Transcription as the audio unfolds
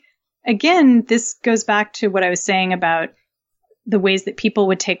again, this goes back to what I was saying about the ways that people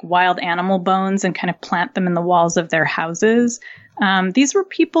would take wild animal bones and kind of plant them in the walls of their houses. These were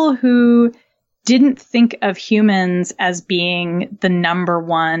people who didn't think of humans as being the number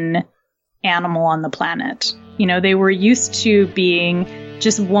one animal on the planet. You know, they were used to being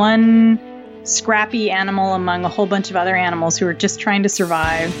just one scrappy animal among a whole bunch of other animals who were just trying to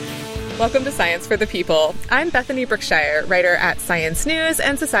survive. Welcome to Science for the People. I'm Bethany Brookshire, writer at Science News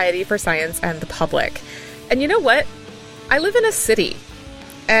and Society for Science and the Public. And you know what? I live in a city.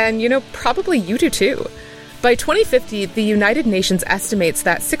 And, you know, probably you do too. By 2050, the United Nations estimates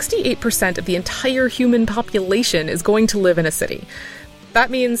that 68% of the entire human population is going to live in a city.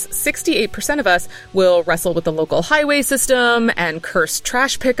 That means 68% of us will wrestle with the local highway system and curse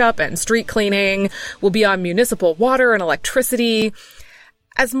trash pickup and street cleaning. We'll be on municipal water and electricity.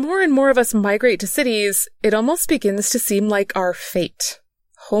 As more and more of us migrate to cities, it almost begins to seem like our fate.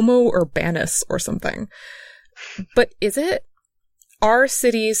 Homo urbanus or something. But is it? Are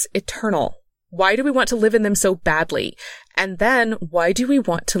cities eternal? Why do we want to live in them so badly? And then, why do we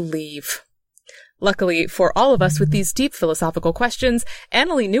want to leave? Luckily for all of us with these deep philosophical questions,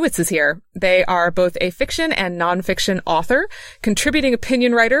 Annalee Newitz is here. They are both a fiction and nonfiction author, contributing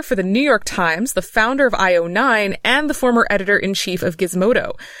opinion writer for the New York Times, the founder of IO9, and the former editor-in-chief of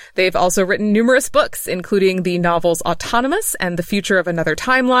Gizmodo. They've also written numerous books, including the novels Autonomous and The Future of Another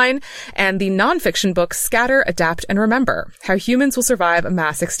Timeline, and the nonfiction book Scatter, Adapt, and Remember, How Humans Will Survive a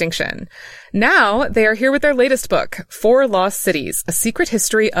Mass Extinction. Now, they are here with their latest book, Four Lost Cities, A Secret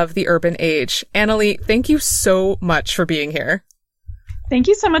History of the Urban Age. Annalee, thank you so much for being here. Thank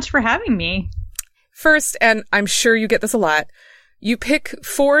you so much for having me. First, and I'm sure you get this a lot, you pick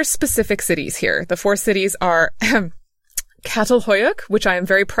four specific cities here. The four cities are Çatalhöyük, which I am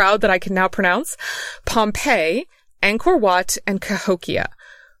very proud that I can now pronounce, Pompeii, Angkor Wat, and Cahokia.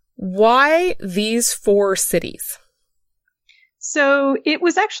 Why these four cities? So it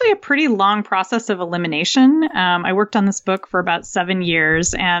was actually a pretty long process of elimination. I worked on this book for about 7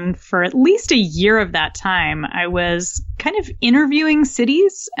 years, and for at least a year of that time, I was kind of interviewing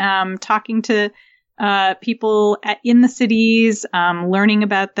cities, talking to people in the cities, learning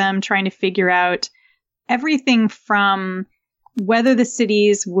about them, trying to figure out everything from whether the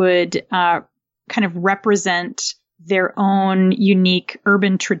cities would kind of represent their own unique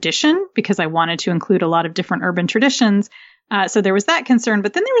urban tradition, because I wanted to include a lot of different urban traditions. So there was that concern,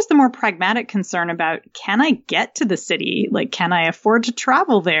 but then there was the more pragmatic concern about, can I get to the city? Like, can I afford to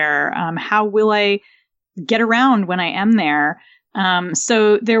travel there? How will I get around when I am there?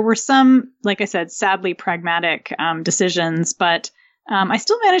 So there were some, like I said, sadly pragmatic decisions, but I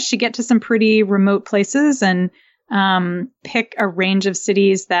still managed to get to some pretty remote places and pick a range of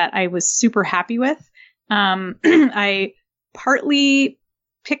cities that I was super happy with. I partly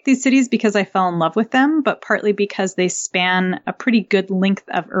picked these cities because I fell in love with them, but partly because they span a pretty good length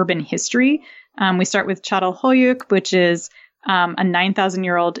of urban history. We start with Çatalhöyük, which is a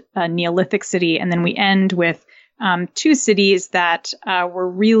 9,000-year-old Neolithic city, and then we end with two cities that were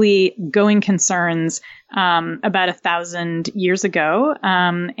really going concerns about 1,000 years ago,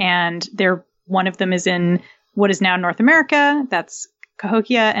 and one of them is in what is now North America, that's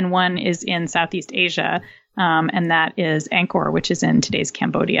Cahokia, and one is in Southeast Asia. And that is Angkor, which is in today's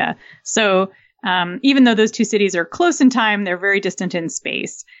Cambodia. So even though those two cities are close in time, they're very distant in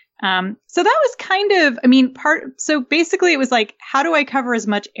space. So that was kind of, so basically it was like, how do I cover as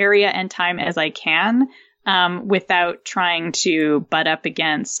much area and time as I can without trying to butt up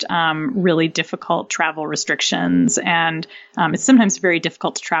against really difficult travel restrictions? And it's sometimes very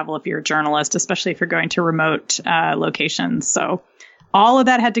difficult to travel if you're a journalist, especially if you're going to remote locations. So all of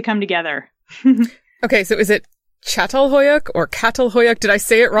that had to come together. Okay, so is it Çatalhöyük or Çatalhöyük? Did I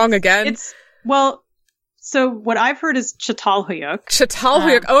say it wrong again? So what I've heard is Çatalhöyük.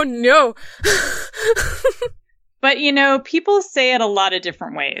 Çatalhöyük, oh no! But, you know, people say it a lot of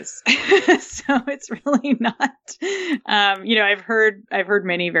different ways. So it's really not, I've heard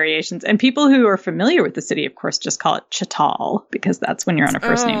many variations. And people who are familiar with the city, of course, just call it Çatal, because that's when you're on a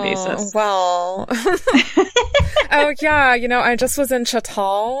first name basis. Well. Oh, yeah, I just was in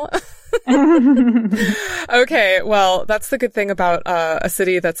Çatal. Okay, well, that's the good thing about a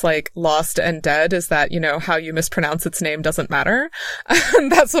city that's like lost and dead is that, how you mispronounce its name doesn't matter.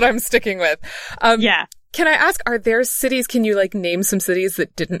 That's what I'm sticking with. Yeah. Can I ask, can you name some cities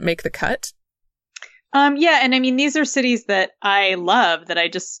that didn't make the cut? Yeah. And these are cities that I love that I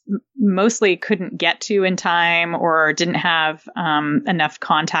just mostly couldn't get to in time or didn't have enough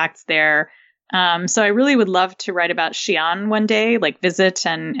contacts there. So I really would love to write about Xi'an one day, like visit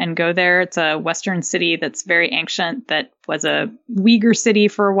and go there. It's a Western city that's very ancient, that was a Uyghur city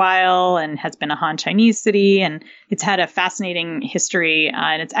for a while and has been a Han Chinese city. And it's had a fascinating history.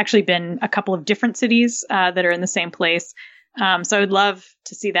 And it's actually been a couple of different cities that are in the same place. So I would love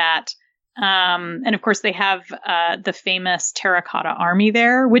to see that. And of course, they have the famous Terracotta Army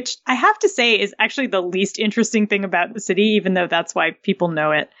there, which I have to say is actually the least interesting thing about the city, even though that's why people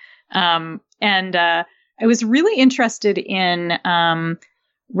know it. I was really interested in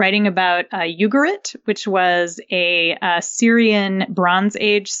writing about Ugarit, which was a Syrian Bronze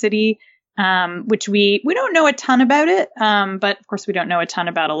Age city, which we don't know a ton about it, but of course we don't know a ton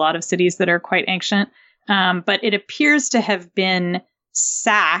about a lot of cities that are quite ancient. But it appears to have been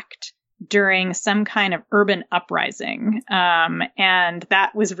sacked during some kind of urban uprising, and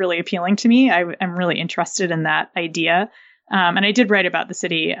that was really appealing to me. I'm really interested in that idea. And I did write about the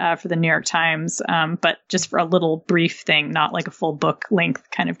city for the New York Times, but just for a little brief thing, not like a full book length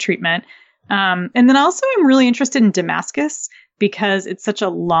kind of treatment. And then also I'm really interested in Damascus because it's such a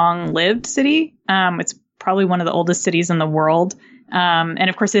long-lived city. It's probably one of the oldest cities in the world. And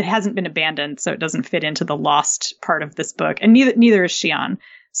of course, it hasn't been abandoned, so it doesn't fit into the lost part of this book. And neither is Xi'an.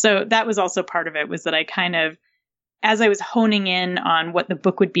 So that was also part of it, was that I kind of, as I was honing in on what the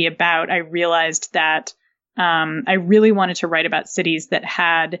book would be about, I realized that I really wanted to write about cities that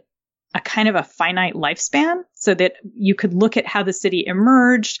had a kind of a finite lifespan, so that you could look at how the city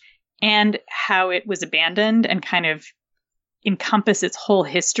emerged and how it was abandoned and kind of encompass its whole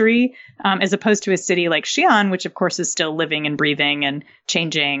history, as opposed to a city like Xi'an, which of course is still living and breathing and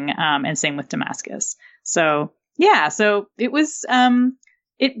changing, and same with Damascus. So yeah, so it was,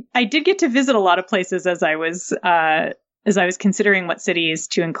 I did get to visit a lot of places as I was considering what cities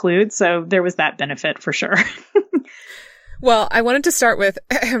to include. So there was that benefit for sure. Well, I wanted to start with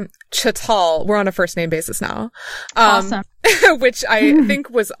Chatal. We're on a first name basis now. Awesome. Which I think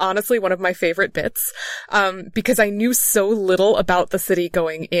was honestly one of my favorite bits, because I knew so little about the city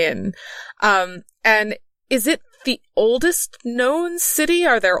going in. And is it the oldest known city?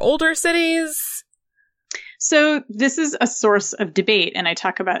 Are there older cities? So this is a source of debate, and I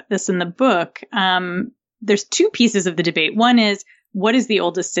talk about this in the book. There's two pieces of the debate. One is, what is the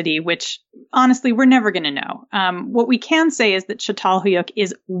oldest city, which honestly, we're never going to know. What we can say is that Çatalhöyük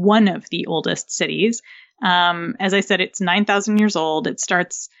is one of the oldest cities. As I said, it's 9,000 years old. It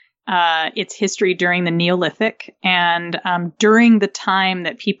starts its history during the Neolithic. And during the time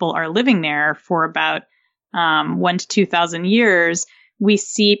that people are living there for about 1,000 to 2,000 years, we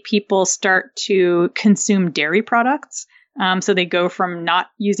see people start to consume dairy products. So they go from not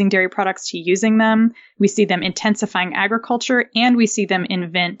using dairy products to using them. We see them intensifying agriculture, and we see them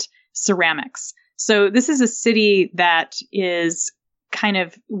invent ceramics. So this is a city that is kind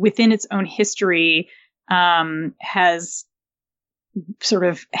of within its own history, has sort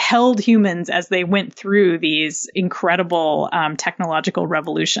of held humans as they went through these incredible technological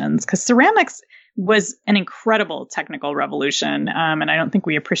revolutions, because ceramics was an incredible technical revolution. And I don't think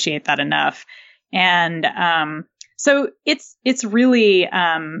we appreciate that enough. And so it's really,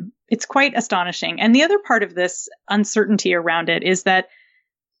 it's quite astonishing. And the other part of this uncertainty around it is that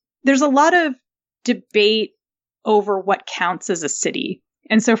there's a lot of debate over what counts as a city.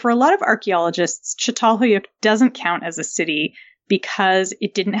 And so for a lot of archaeologists, Çatalhöyük doesn't count as a city because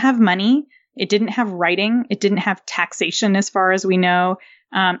it didn't have money, it didn't have writing, it didn't have taxation as far as we know.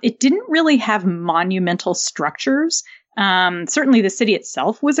 It didn't really have monumental structures. Certainly the city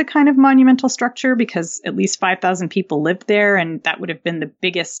itself was a kind of monumental structure because at least 5,000 people lived there, and that would have been the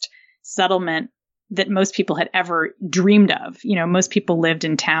biggest settlement that most people had ever dreamed of. You know, most people lived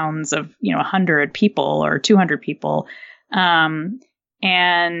in towns of, 100 people or 200 people.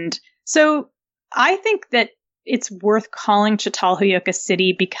 And so I think that it's worth calling Çatalhöyük a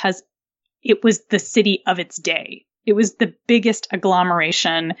city because it was the city of its day. It was the biggest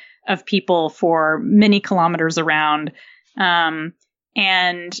agglomeration of people for many kilometers around. And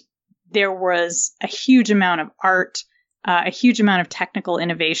there was a huge amount of art, a huge amount of technical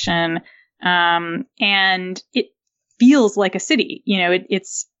innovation. And it feels like a city.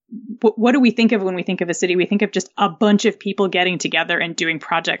 It's what do we think of when we think of a city? We think of just a bunch of people getting together and doing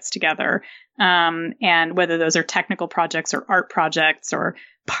projects together. And whether those are technical projects or art projects or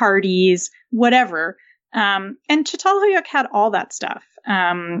parties, whatever. And Çatalhöyük had all that stuff.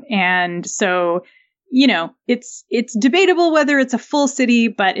 And so, it's debatable whether it's a full city,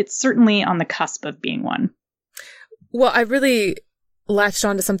 but it's certainly on the cusp of being one. Well, I really latched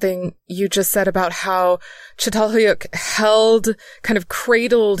onto something you just said about how Çatalhöyük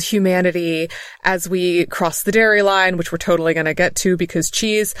cradled humanity as we crossed the dairy line, which we're totally going to get to because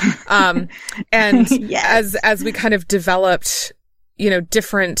cheese. And yes. as we kind of developed,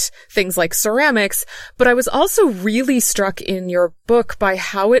 different things like ceramics, but I was also really struck in your book by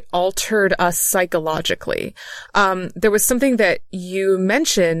how it altered us psychologically. There was something that you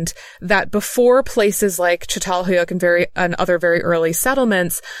mentioned that before places like Çatalhöyük and other very early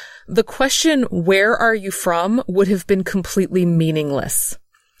settlements, the question, where are you from, would have been completely meaningless.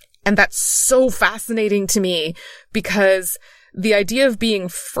 And that's so fascinating to me because the idea of being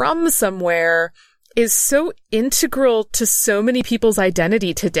from somewhere is so integral to so many people's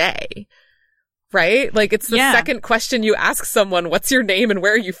identity today, right? Like, it's the second question you ask someone, what's your name and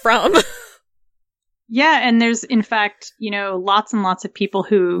where are you from? Yeah. And there's, in fact, lots and lots of people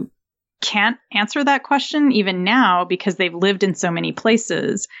who can't answer that question even now because they've lived in so many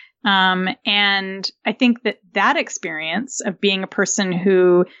places. And I think that experience of being a person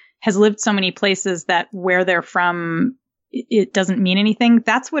who has lived so many places that where they're from, it doesn't mean anything.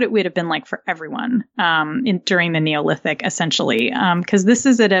 That's what it would have been like for everyone during the Neolithic, essentially, because this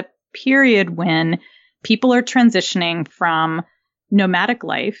is at a period when people are transitioning from nomadic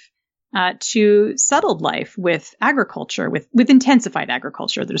life to settled life with agriculture, with intensified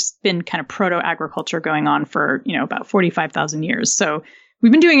agriculture. There's been kind of proto-agriculture going on for about 45,000 years. So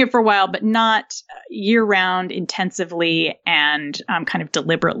we've been doing it for a while, but not year-round, intensively, and kind of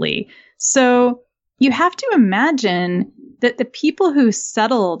deliberately. So you have to imagine that the people who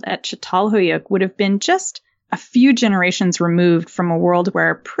settled at Çatalhöyük would have been just a few generations removed from a world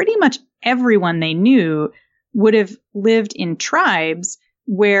where pretty much everyone they knew would have lived in tribes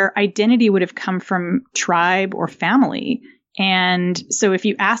where identity would have come from tribe or family. And so if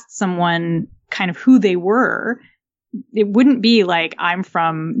you asked someone kind of who they were, it wouldn't be like, I'm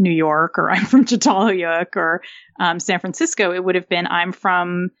from New York or I'm from Çatalhöyük or San Francisco. It would have been, I'm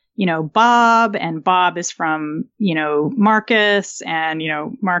from Bob, and Bob is from, Marcus, and,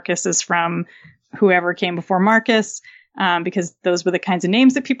 Marcus is from whoever came before Marcus, because those were the kinds of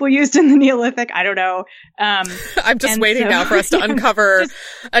names that people used in the Neolithic. I don't know. I'm just waiting now for us to uncover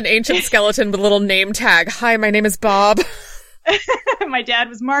an ancient skeleton with a little name tag. Hi, my name is Bob. My dad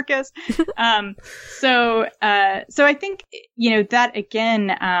was Marcus. So I think, that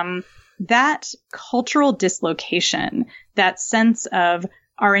again, that cultural dislocation, that sense of,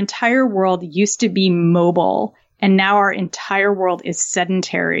 our entire world used to be mobile, and now our entire world is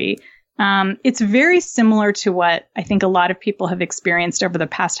sedentary. It's very similar to what I think a lot of people have experienced over the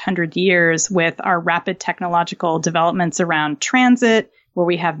past 100 years with our rapid technological developments around transit, where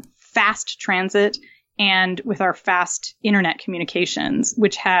we have fast transit, and with our fast internet communications,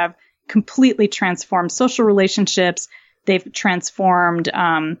 which have completely transformed social relationships. They've transformed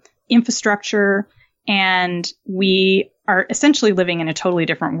infrastructure, and we are essentially living in a totally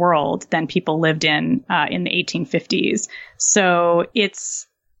different world than people lived in the 1850s. So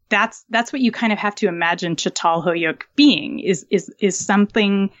that's what you kind of have to imagine Çatalhöyük being is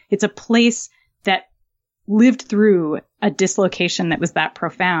something. It's a place that lived through a dislocation that was that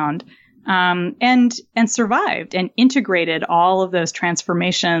profound, and survived and integrated all of those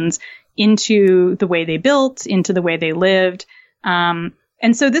transformations into the way they built, into the way they lived. And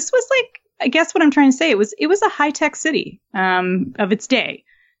so this was like, I guess what I'm trying to say, it was a high-tech city of its day.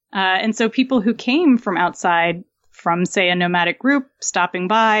 And so people who came from outside, from, say, a nomadic group stopping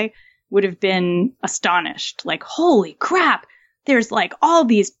by, would have been astonished. Like, holy crap, there's like all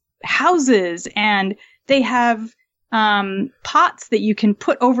these houses, and they have pots that you can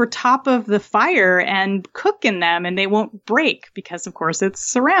put over top of the fire and cook in them, and they won't break because, of course, it's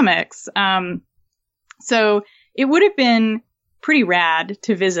ceramics. So it would have been pretty rad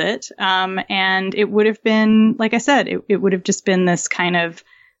to visit. And it would have been, like I said, it would have just been this kind of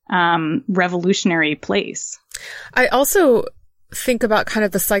revolutionary place. I also think about kind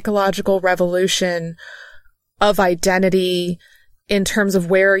of the psychological revolution of identity in terms of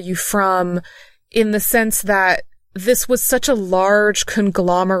where are you from, in the sense that this was such a large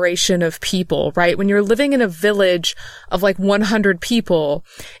conglomeration of people, right? When you're living in a village of like 100 people,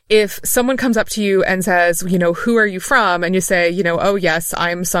 if someone comes up to you and says, who are you from? And you say, oh yes,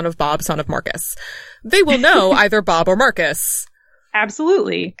 I'm son of Bob, son of Marcus. They will know either Bob or Marcus.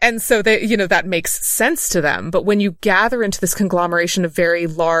 Absolutely. And so they, that makes sense to them. But when you gather into this conglomeration of very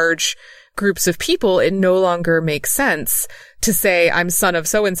large groups of people, it no longer makes sense to say I'm son of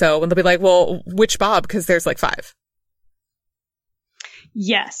so-and-so. And they'll be like, well, which Bob? Because there's like 5.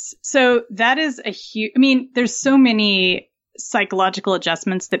 Yes. So that is a huge, there's so many psychological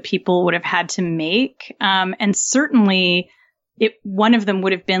adjustments that people would have had to make. And certainly one of them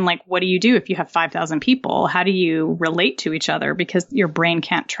would have been like, what do you do if you have 5,000 people? How do you relate to each other? Because your brain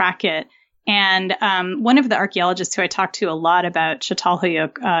can't track it. And one of the archaeologists who I talked to a lot about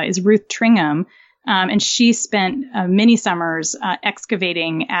Çatalhöyük is Ruth Tringham. And she spent many summers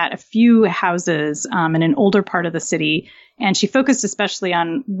excavating at a few houses in an older part of the city. And she focused especially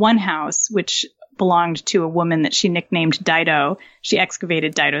on one house, which belonged to a woman that she nicknamed Dido. She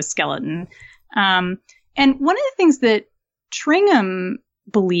excavated Dido's skeleton. And one of the things that Tringham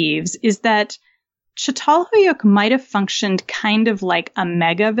believes is that Çatalhöyük might have functioned kind of like a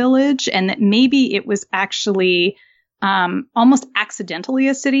mega village, and that maybe it was actually almost accidentally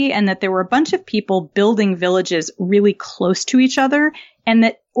a city, and that there were a bunch of people building villages really close to each other, and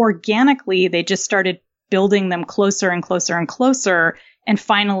that organically they just started building them closer and closer and closer, and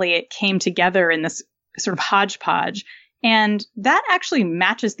finally it came together in this sort of hodgepodge. And that actually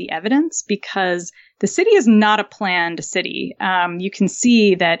matches the evidence, because the city is not a planned city. You can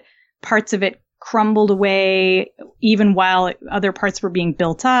see that parts of it crumbled away even while other parts were being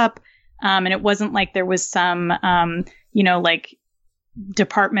built up. And it wasn't like there was some, like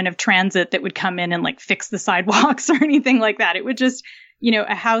Department of Transit that would come in and like fix the sidewalks or anything like that. It would just,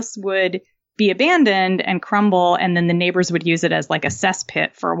 a house would be abandoned and crumble, and then the neighbors would use it as like a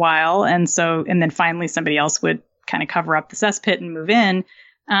cesspit for a while. And then finally somebody else would kind of cover up the cesspit and move in.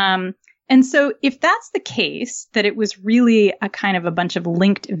 And so if that's the case, that it was really a kind of a bunch of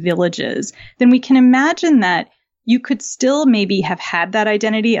linked villages, then we can imagine that you could still maybe have had that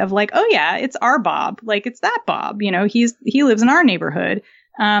identity of like, oh yeah, it's our Bob. Like, it's that Bob, he lives in our neighborhood.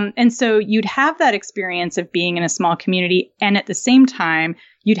 And so you'd have that experience of being in a small community. And at the same time,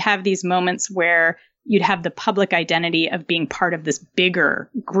 you'd have these moments where you'd have the public identity of being part of this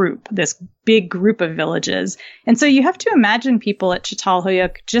bigger group, this big group of villages. And so you have to imagine people at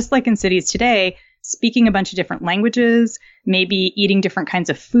Çatalhöyük, just like in cities today, speaking a bunch of different languages, maybe eating different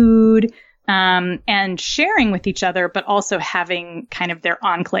kinds of food, and sharing with each other, but also having kind of their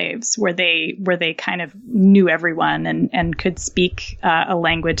enclaves where they kind of knew everyone and could speak a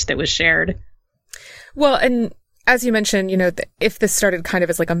language that was shared. Well, and as you mentioned, if this started kind of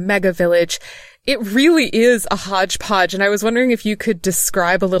as like a mega village, it really is a hodgepodge. And I was wondering if you could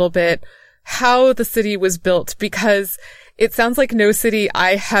describe a little bit how the city was built, because it sounds like no city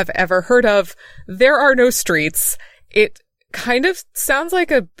I have ever heard of. There are no streets. It kind of sounds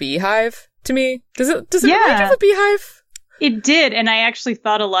like a beehive to me. Does it remind you of a beehive? It did. And I actually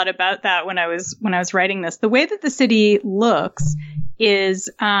thought a lot about that when I was writing this. The way that the city looks is,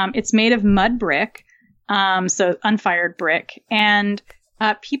 it's made of mud brick. So unfired brick, and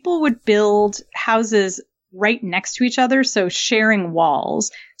people would build houses right next to each other, so sharing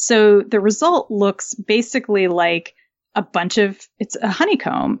walls. So the result looks basically like it's a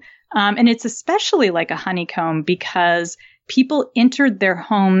honeycomb. And it's especially like a honeycomb because people entered their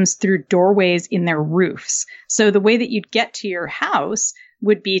homes through doorways in their roofs. So the way that you'd get to your house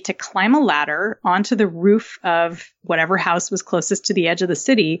would be to climb a ladder onto the roof of whatever house was closest to the edge of the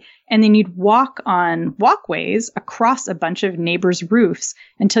city. And then you'd walk on walkways across a bunch of neighbors' roofs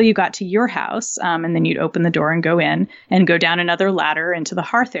until you got to your house. And then you'd open the door and go in and go down another ladder into the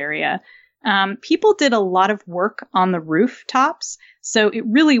hearth area. People did a lot of work on the rooftops. So it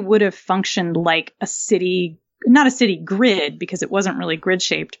really would have functioned like a city, not a city grid, because it wasn't really grid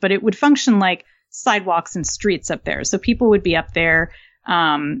shaped, but it would function like sidewalks and streets up there. So people would be up there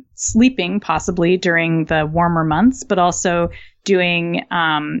sleeping possibly during the warmer months, but also doing,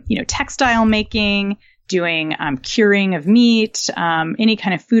 textile making, doing curing of meat, any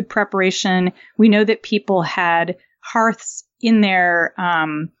kind of food preparation. We know that people had hearths in their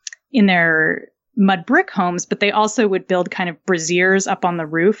mud brick homes, but they also would build kind of braziers up on the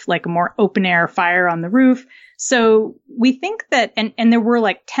roof, like a more open air fire on the roof. So we think that, and there were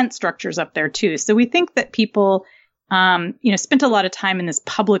like tent structures up there too. So we think that people spent a lot of time in this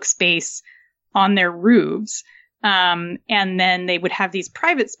public space on their roofs. And then they would have these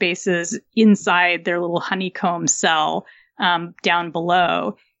private spaces inside their little honeycomb cell, down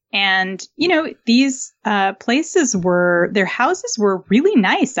below. And, these, places their houses were really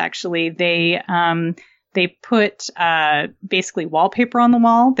nice, actually. They put, basically wallpaper on the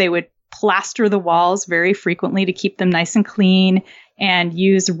wall. They would plaster the walls very frequently to keep them nice and clean, and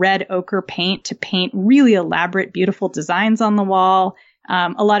use red ochre paint to paint really elaborate, beautiful designs on the wall.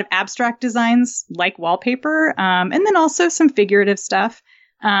 A lot of abstract designs like wallpaper, and then also some figurative stuff.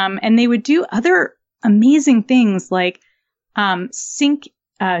 And they would do other amazing things like sink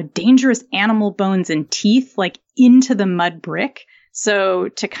dangerous animal bones and teeth like into the mud brick. So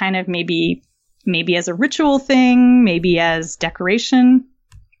to kind of maybe as a ritual thing, maybe as decoration.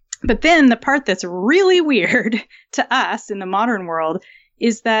 But then the part that's really weird to us in the modern world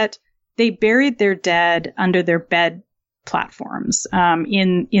is that they buried their dead under their bed platforms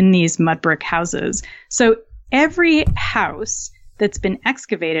in these mud brick houses. So every house that's been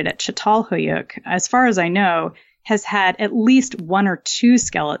excavated at Çatalhöyük, as far as I know, has had at least one or two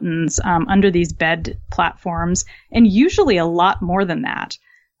skeletons under these bed platforms, and usually a lot more than that.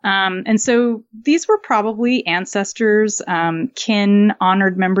 And so these were probably ancestors, kin,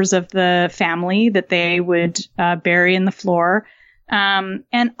 honored members of the family that they would bury in the floor. And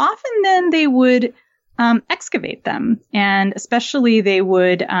often then they would excavate them. And especially they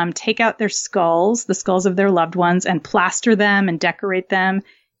would take out their skulls, the skulls of their loved ones, and plaster them and decorate them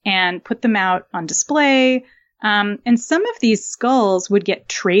and put them out on display. And some of these skulls would get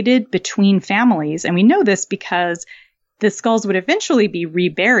traded between families. And we know this because the skulls would eventually be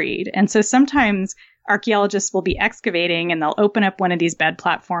reburied. And so sometimes archaeologists will be excavating and they'll open up one of these bed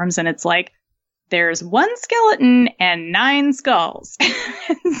platforms and it's like, there's one skeleton and 9 skulls.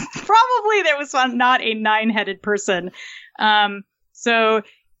 Probably there was not a 9-headed person. So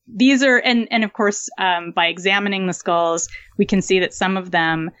these are, and of course, by examining the skulls, we can see that some of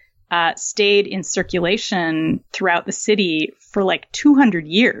them stayed in circulation throughout the city for like 200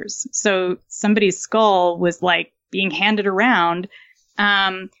 years. So somebody's skull was like being handed around.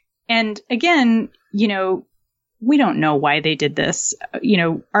 And again, we don't know why they did this.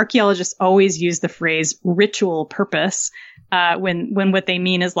 Archaeologists always use the phrase ritual purpose when what they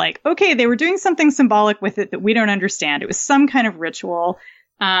mean is like, okay, they were doing something symbolic with it that we don't understand. It was some kind of ritual.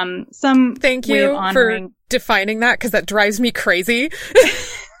 Thank you for defining that, because that drives me crazy.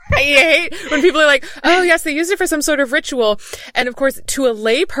 I hate when people are like, oh, yes, they used it for some sort of ritual. And of course, to a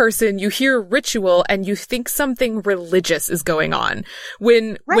lay person, you hear ritual and you think something religious is going on.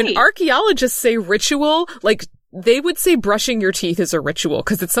 When archaeologists say ritual, like they would say brushing your teeth is a ritual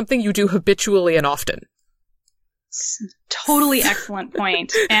because it's something you do habitually and often. Totally excellent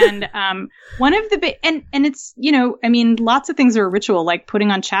point. And one of the and it's, lots of things are a ritual, like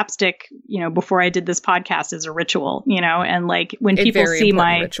putting on chapstick, before I did this podcast is a ritual, and like when people see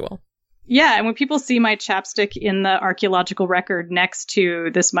my ritual. Yeah, and when people see my chapstick in the archaeological record next to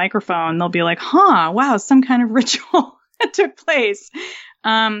this microphone, they'll be like, "Huh, wow, some kind of ritual that took place."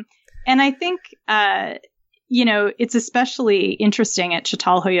 And I think it's especially interesting at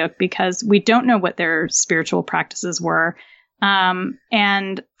Çatalhöyük because we don't know what their spiritual practices were.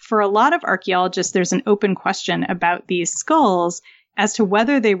 And for a lot of archaeologists, there's an open question about these skulls as to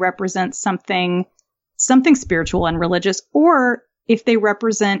whether they represent something spiritual and religious, or if they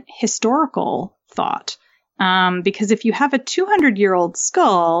represent historical thought. Because if you have a 200-year-old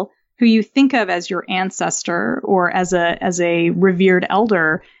skull who you think of as your ancestor or as a revered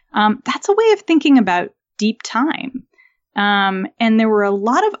elder, that's a way of thinking about deep time. And there were a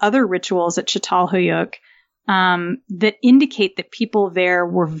lot of other rituals at Çatalhöyük that indicate that people there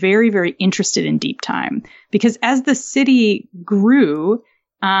were very, very interested in deep time. Because as the city grew,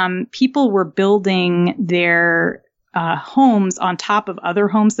 people were building their homes on top of other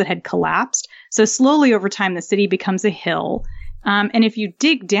homes that had collapsed. So slowly over time, the city becomes a hill. And if you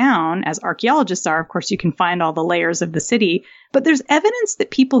dig down, as archaeologists are, of course, you can find all the layers of the city. But there's evidence that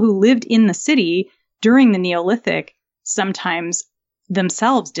people who lived in the city during the Neolithic sometimes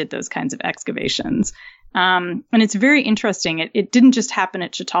themselves did those kinds of excavations. And it's very interesting. It didn't just happen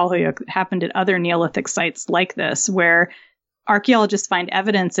at Çatalhöyük. It happened at other Neolithic sites like this, where archaeologists find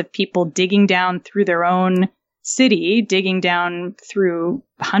evidence of people digging down through their own city, digging down through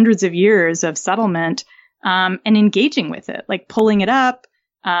hundreds of years of settlement, and engaging with it, like pulling it up,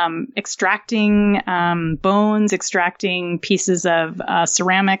 extracting bones, extracting pieces of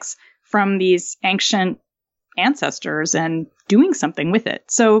ceramics from these ancient ancestors and doing something with it.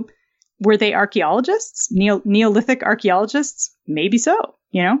 So were they archaeologists, Neolithic archaeologists? Maybe so.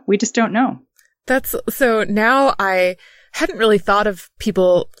 We just don't know. So now I hadn't really thought of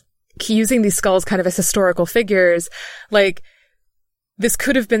people using these skulls kind of as historical figures. Like, this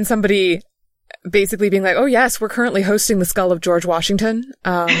could have been somebody basically being like, oh yes, we're currently hosting the skull of George Washington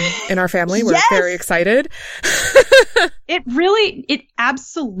in our family. We're very excited. It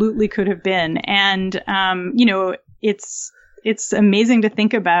absolutely could have been. And, it's amazing to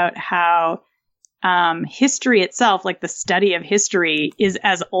think about how history itself, like the study of history, is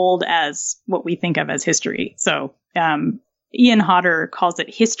as old as what we think of as history. So Ian Hodder calls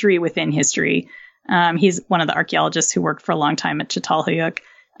it history within history. He's one of the archaeologists who worked for a long time at Çatalhöyük.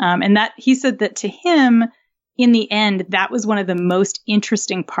 And that he said that to him, in the end, that was one of the most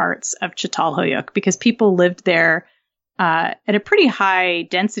interesting parts of Çatalhöyük, because people lived there at a pretty high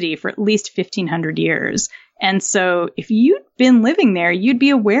density for at least 1,500 years. And so if you'd been living there, you'd be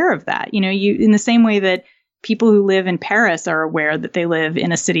aware of that. You in the same way that people who live in Paris are aware that they live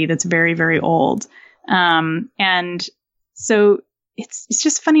in a city that's very, very old. And so it's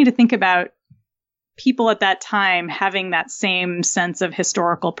just funny to think about people at that time having that same sense of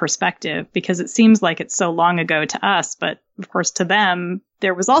historical perspective, because it seems like it's so long ago to us. But of course, to them,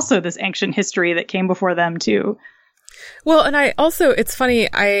 there was also this ancient history that came before them, too. Well, and it's funny,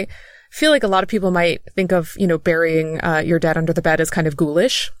 I feel like a lot of people might think of, burying your dead under the bed as kind of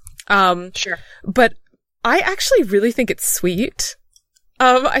ghoulish. Sure. But I actually really think it's sweet.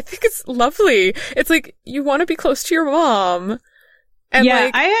 I think it's lovely. It's like, you want to be close to your mom.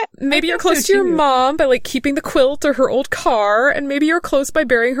 And maybe you're close to your mom by like keeping the quilt or her old car, and maybe you're close by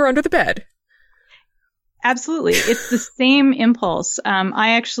burying her under the bed. Absolutely. It's the same impulse.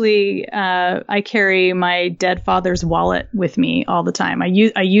 I actually, I carry my dead father's wallet with me all the time. I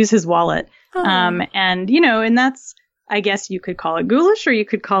use his wallet. Oh. And that's, I guess you could call it ghoulish, or you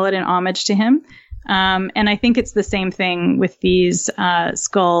could call it an homage to him. And I think it's the same thing with these,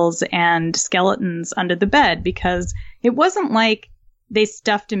 skulls and skeletons under the bed, because it wasn't like they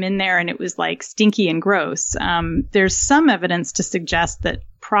stuffed him in there and it was like stinky and gross. There's some evidence to suggest that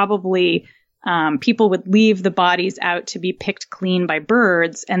probably people would leave the bodies out to be picked clean by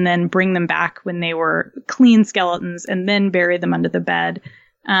birds and then bring them back when they were clean skeletons and then bury them under the bed.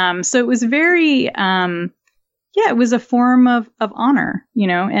 So it was very, it was a form of honor,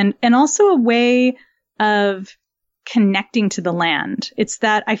 and also a way of connecting to the land. It's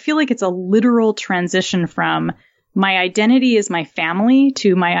that I feel like it's a literal transition from my identity is my family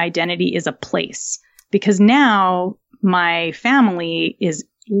to my identity is a place, because now my family is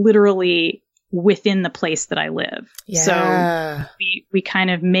literally within the place that I live. Yeah. So we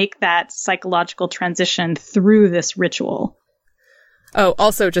kind of make that psychological transition through this ritual. Oh,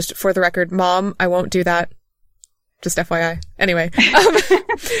 also, just for the record, Mom, I won't do that. Just FYI. Anyway,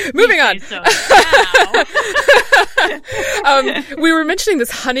 moving on. So we were mentioning this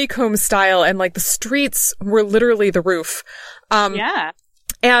honeycomb style, and like the streets were literally the roof. Yeah.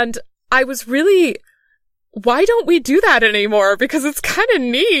 And I was really, why don't we do that anymore? Because it's kind of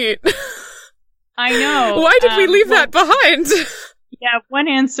neat. I know. Why did we leave that behind? Yeah, one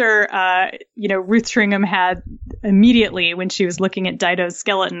answer, Ruth Stringham had immediately when she was looking at Dido's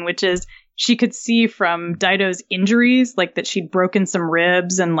skeleton, which is she could see from Dido's injuries, like that she'd broken some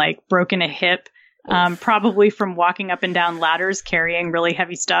ribs and like broken a hip, probably from walking up and down ladders carrying really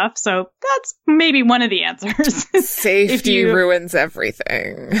heavy stuff. So that's maybe one of the answers. Safety ruins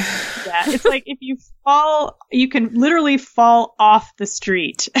everything. Yeah, it's like if you fall, you can literally fall off the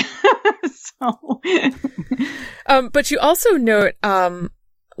street. But you also note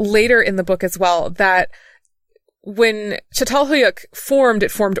later in the book as well that when Çatalhöyük formed, it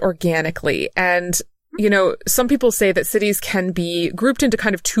formed organically. And, some people say that cities can be grouped into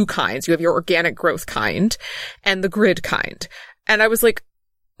kind of two kinds. You have your organic growth kind and the grid kind. And I was like,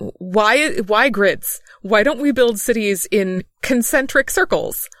 why grids? Why don't we build cities in concentric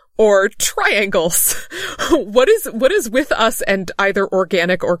circles or triangles? What is with us and either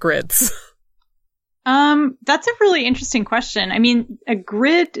organic or grids? That's a really interesting question. I mean, a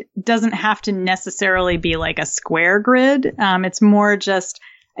grid doesn't have to necessarily be like a square grid. It's more just,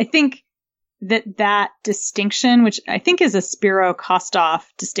 I think that distinction, which I think is a Spiro Kostof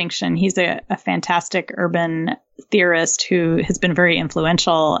distinction. He's a fantastic urban theorist who has been very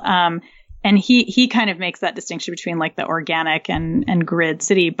influential. And he kind of makes that distinction between like the organic and grid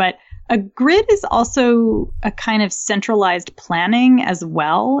city. But a grid is also a kind of centralized planning as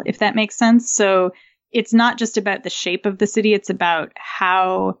well, if that makes sense. So it's not just about the shape of the city. It's about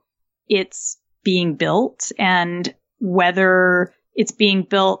how it's being built and whether it's being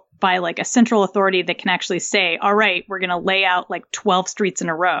built by like a central authority that can actually say, all right, we're going to lay out like 12 streets in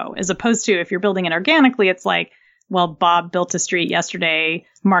a row, as opposed to if you're building it organically, it's like, well, Bob built a street yesterday.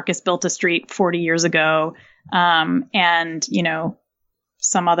 Marcus built a street 40 years ago. And,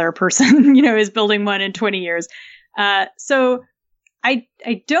 some other person, is building one in 20 years. So I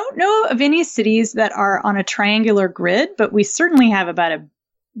don't know of any cities that are on a triangular grid, but we certainly have about a,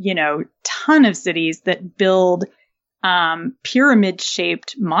 ton of cities that build pyramid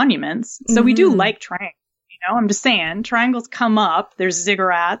shaped monuments. So we do like triangles, I'm just saying triangles come up. There's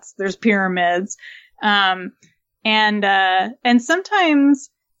ziggurats, there's pyramids. And sometimes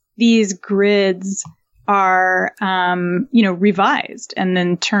these grids are, revised and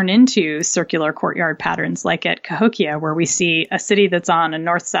then turn into circular courtyard patterns, like at Cahokia, where we see a city that's on a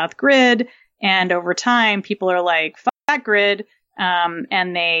north-south grid. And over time, people are like, fuck that grid.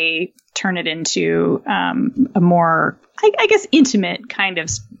 and they turn it into a more, I guess, intimate kind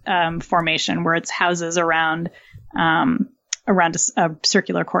of formation where it's houses around a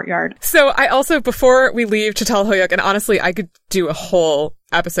circular courtyard. So I also, before we leave Çatalhöyük, and honestly, I could do a whole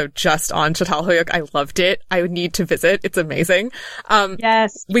episode just on Çatalhöyük. I loved it. I would need to visit. It's amazing.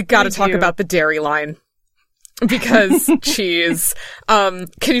 Yes. We got to talk about the dairy line. Because cheese. Can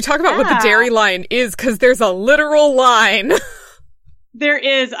you talk about what the dairy line is? Because there's a literal line. There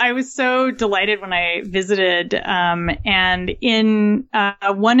is. I was so delighted when I visited, and in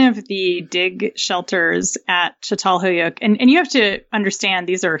one of the dig shelters at Çatalhöyük, and you have to understand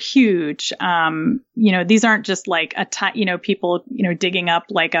these are huge. These aren't just like people digging up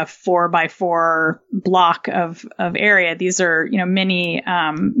like a 4x4 block of area. These are many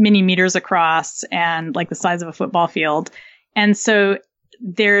meters across and like the size of a football field. And so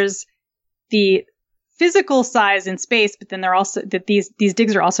there's the physical size in space, but then they're also that these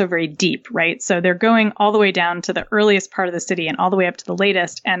digs are also very deep, right? So they're going all the way down to the earliest part of the city and all the way up to the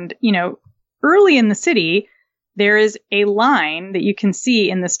latest. And, early in the city, there is a line that you can see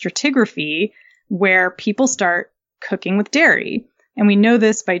in the stratigraphy where people start cooking with dairy. And we know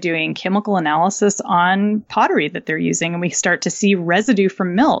this by doing chemical analysis on pottery that they're using, and we start to see residue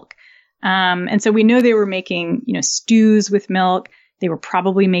from milk. And so we know they were making, stews with milk. They were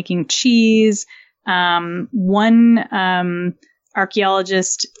probably making cheese. One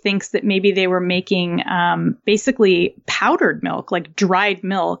archaeologist thinks that maybe they were making basically powdered milk, like dried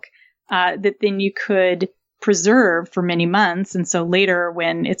milk, that then you could preserve for many months. And so later,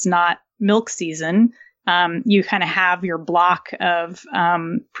 when it's not milk season, you kind of have your block of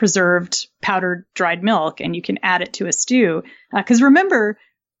preserved powdered dried milk, and you can add it to a stew. Because remember,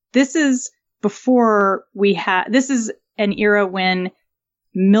 this is this is an era when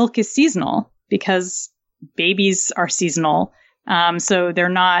milk is seasonal, because babies are seasonal. So they're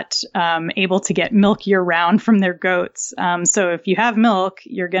not able to get milk year round from their goats. So if you have milk,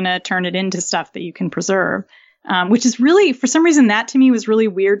 you're going to turn it into stuff that you can preserve, which is really, for some reason, that to me was really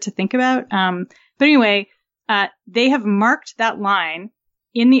weird to think about. But anyway, they have marked that line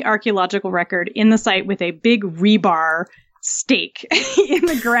in the archaeological record in the site with a big rebar stake in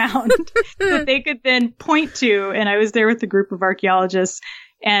the ground that they could then point to. And I was there with a group of archaeologists.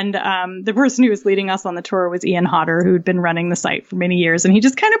 And the person who was leading us on the tour was Ian Hodder, who'd been running the site for many years. And he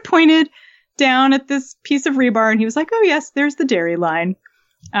just kind of pointed down at this piece of rebar, and he was like, "Oh, yes, there's the dairy line."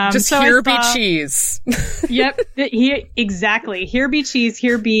 Just here be cheese. Yep, exactly. Here be cheese,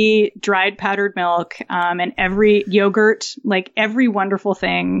 here be dried powdered milk, and every yogurt, like every wonderful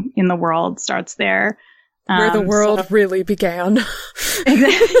thing in the world starts there. Where the world really began.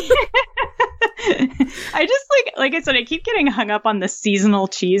 Exactly. I just like I said, I keep getting hung up on the seasonal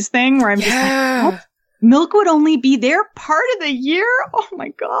cheese thing where I'm just like, milk would only be there part of the year. Oh my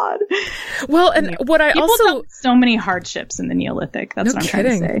God. Well, and what I People also dealt with so many hardships in the Neolithic. That's what I'm trying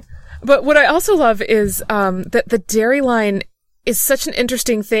to say. But what I also love is that the dairy line is such an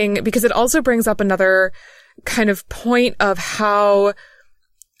interesting thing, because it also brings up another kind of point of how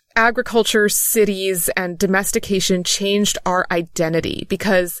agriculture, cities, and domestication changed our identity,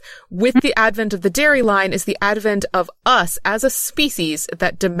 because with the advent of the dairy line is the advent of us as a species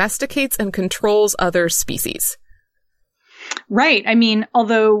that domesticates and controls other species. Right. I mean,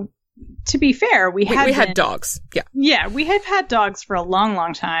 although, to be fair, we had dogs. Yeah. Yeah, we have had dogs for a long,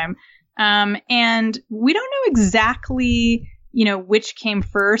 long time. And we don't know exactly, which came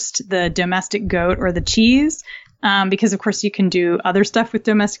first, the domestic goat or the cheese. Because of course you can do other stuff with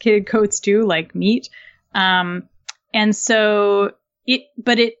domesticated goats too, like meat. And so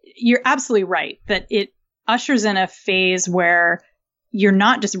you're absolutely right that it ushers in a phase where you're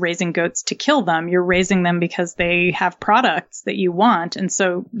not just raising goats to kill them. You're raising them because they have products that you want. And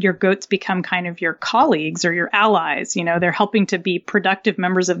so your goats become kind of your colleagues or your allies. They're helping to be productive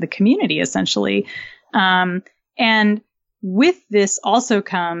members of the community, essentially. And with this also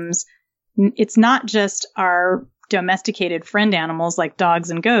comes, it's not just our domesticated friend animals like dogs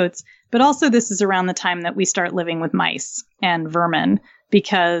and goats, but also this is around the time that we start living with mice and vermin,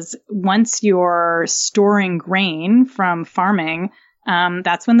 because once you're storing grain from farming,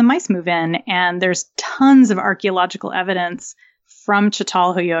 that's when the mice move in. And there's tons of archaeological evidence from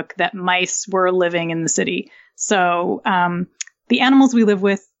Çatalhöyük that mice were living in the city. So the animals we live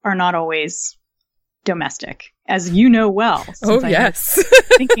with are not always domestic, as you know well. Oh, yes.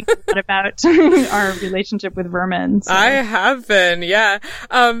 Thinking a lot about our relationship with vermin. So. I have been, yeah.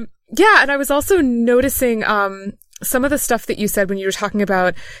 And I was also noticing some of the stuff that you said when you were talking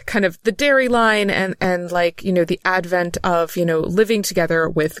about kind of the dairy line and like, the advent of, living together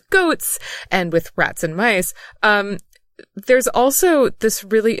with goats and with rats and mice. there's also this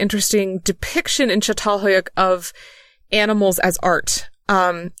really interesting depiction in Çatalhöyük of animals as art.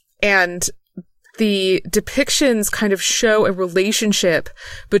 And the depictions kind of show a relationship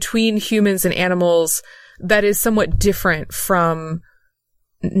between humans and animals that is somewhat different from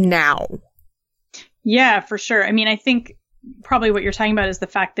now. Yeah, for sure. I mean, I think probably what you're talking about is the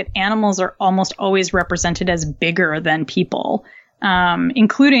fact that animals are almost always represented as bigger than people,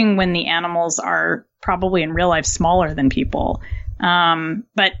 including when the animals are probably in real life smaller than people.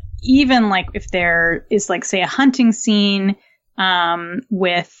 But even like if there is like, say, a hunting scene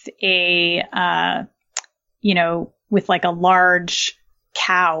with a, with like a large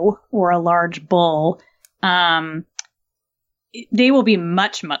cow or a large bull, they will be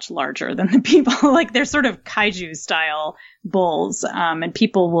much, much larger than the people. Like they're sort of kaiju style bulls, and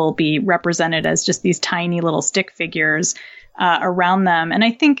people will be represented as just these tiny little stick figures around them. And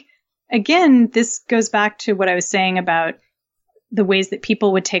I think, again, this goes back to what I was saying about the ways that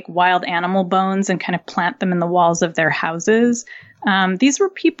people would take wild animal bones and kind of plant them in the walls of their houses. These were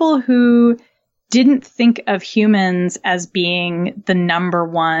people who didn't think of humans as being the number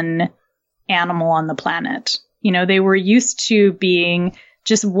one animal on the planet. They were used to being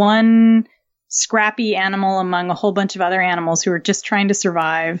just one scrappy animal among a whole bunch of other animals who were just trying to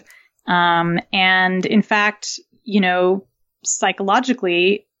survive. And in fact,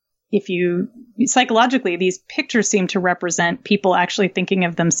 psychologically, these pictures seem to represent people actually thinking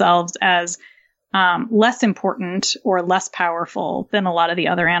of themselves as less important or less powerful than a lot of the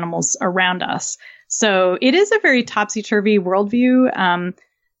other animals around us. So it is a very topsy-turvy worldview,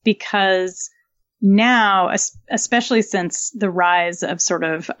 because now, especially since the rise of sort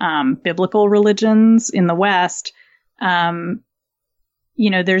of biblical religions in the West, there's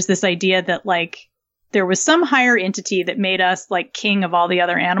this idea that like there was some higher entity that made us like king of all the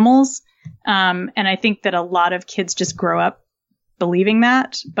other animals. And I think that a lot of kids just grow up believing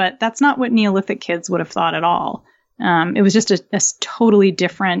that, but that's not what Neolithic kids would have thought at all. It was just a totally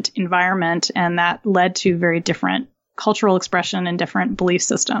different environment, and that led to very different cultural expression and different belief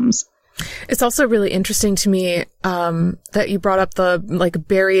systems. It's also really interesting to me that you brought up the like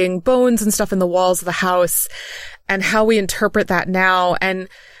burying bones and stuff in the walls of the house and how we interpret that now, and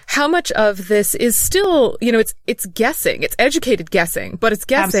how much of this is still, it's guessing. It's educated guessing, but it's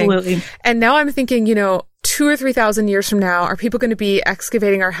guessing. Absolutely. And now I'm thinking, 2,000 or 3,000 years from now, are people going to be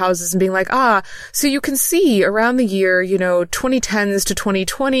excavating our houses and being like, so you can see around the year, 2010s to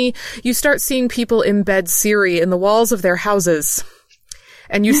 2020, you start seeing people embed Siri in the walls of their houses.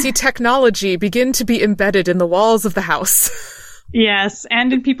 And you see technology begin to be embedded in the walls of the house. Yes,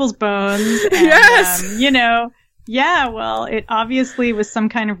 and in people's bones. And, yes! Yeah, well, it obviously was some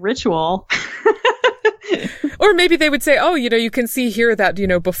kind of ritual. Or maybe they would say, you can see here that,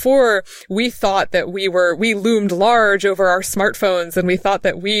 before we thought that we loomed large over our smartphones and we thought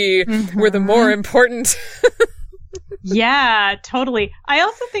that we were the more important. Yeah, totally. I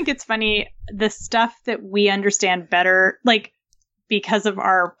also think it's funny, the stuff that we understand better, like, because of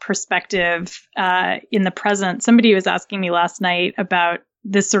our perspective in the present. Somebody was asking me last night about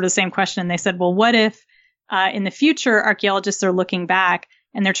this sort of same question. They said, well, what if in the future, archaeologists are looking back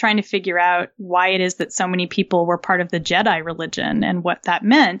and they're trying to figure out why it is that so many people were part of the Jedi religion and what that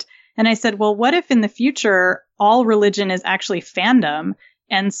meant. And I said, well, what if in the future, all religion is actually fandom?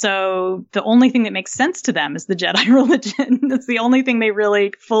 And so the only thing that makes sense to them is the Jedi religion. That's the only thing they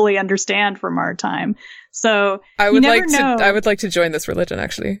really fully understand from our time. So I would like to join this religion,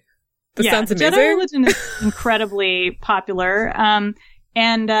 actually. This sounds amazing. The Jedi religion is incredibly popular.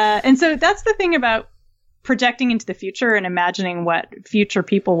 And so that's the thing about projecting into the future and imagining what future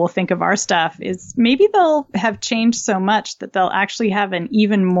people will think of our stuff, is maybe they'll have changed so much that they'll actually have an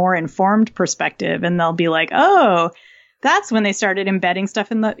even more informed perspective, and they'll be like, oh, that's when they started embedding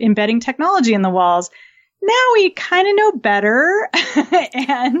technology in the walls. Now we kind of know better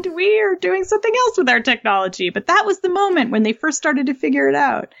and we are doing something else with our technology. But that was the moment when they first started to figure it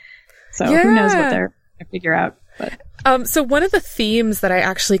out. So who knows what they're going to figure out. But so one of the themes that I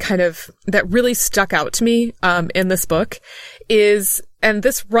actually that really stuck out to me in this book is, and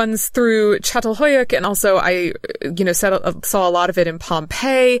this runs through Çatalhöyük, and also I saw a lot of it in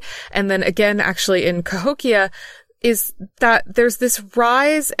Pompeii, and then again actually in Cahokia, is that there's this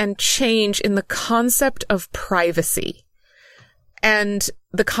rise and change in the concept of privacy and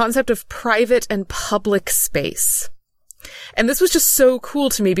the concept of private and public space. And this was just so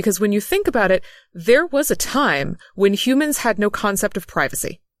cool to me, because when you think about it, there was a time when humans had no concept of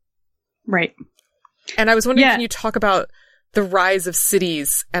privacy. Right. And I was wondering, can you talk about the rise of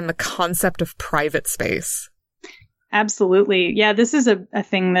cities and the concept of private space? Absolutely. Yeah, this is a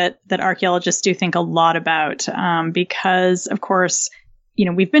thing that archaeologists do think a lot about because, of course,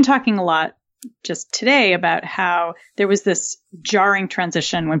 we've been talking a lot just today about how there was this jarring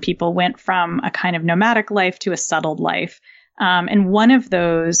transition when people went from a kind of nomadic life to a settled life. And one of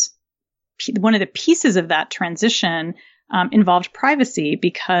the pieces of that transition involved privacy,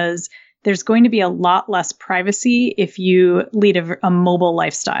 because there's going to be a lot less privacy if you lead a mobile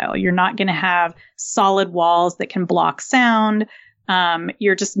lifestyle. You're not going to have solid walls that can block sound.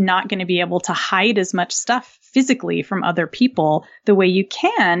 You're just not going to be able to hide as much stuff physically from other people the way you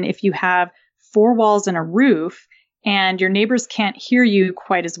can if you have 4 walls and a roof, and your neighbors can't hear you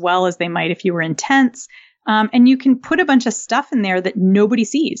quite as well as they might if you were in tents. And you can put a bunch of stuff in there that nobody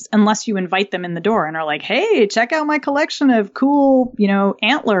sees unless you invite them in the door and are like, hey, check out my collection of cool,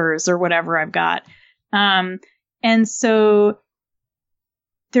 antlers or whatever I've got. And so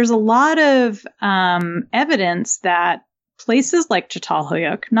there's a lot of evidence that places like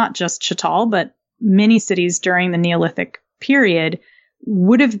Çatalhöyük, not just Çatal, but many cities during the Neolithic period,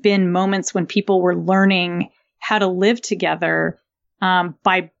 would have been moments when people were learning how to live together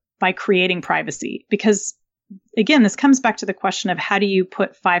by creating privacy. Because again, this comes back to the question of how do you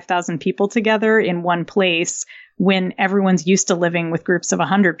put 5,000 people together in one place when everyone's used to living with groups of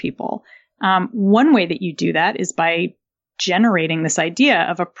 100 people? One way that you do that is by generating this idea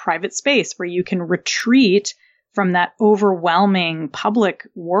of a private space where you can retreat from that overwhelming public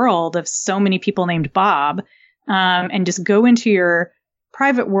world of so many people named Bob, and just go into your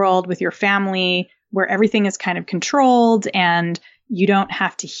private world with your family where everything is kind of controlled and you don't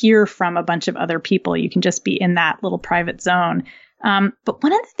have to hear from a bunch of other people. You can just be in that little private zone. But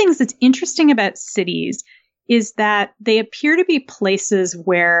one of the things that's interesting about cities is that they appear to be places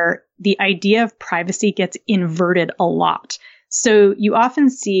where the idea of privacy gets inverted a lot. So you often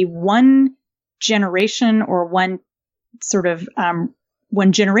see one generation or one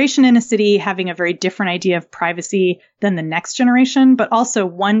generation in a city having a very different idea of privacy than the next generation, but also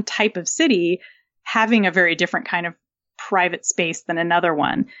one type of city having a very different kind of private space than another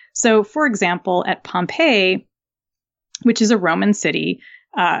one. So, for example, at Pompeii, which is a Roman city,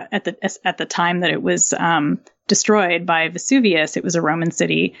 at the time that it was destroyed by Vesuvius, it was a Roman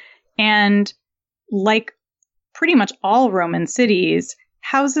city. And like pretty much all Roman cities,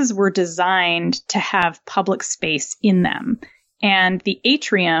 houses were designed to have public space in them. And the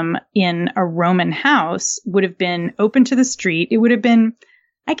atrium in a Roman house would have been open to the street. It would have been,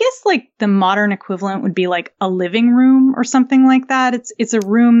 I guess, like the modern equivalent would be like a living room or something like that. It's a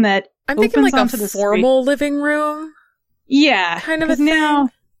room that I'm thinking like a formal living room. Yeah, kind of a now,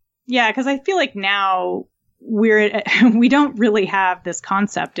 thing. Yeah, because I feel like now we don't really have this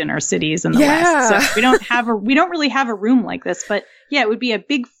concept in our cities in the West. So we don't really have a room like this. But yeah, it would be a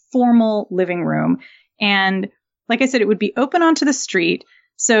big formal living room, and like I said, it would be open onto the street.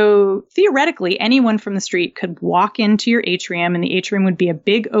 So theoretically, anyone from the street could walk into your atrium, and the atrium would be a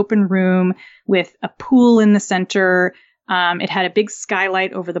big open room with a pool in the center. It had a big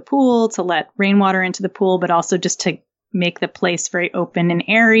skylight over the pool to let rainwater into the pool, but also just to make the place very open and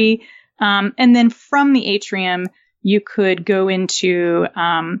airy. And then from the atrium, you could go into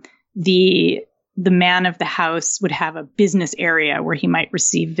the man of the house would have a business area where he might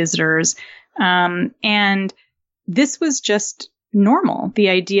receive visitors. And this was just normal. The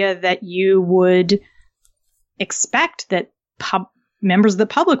idea that you would expect that members of the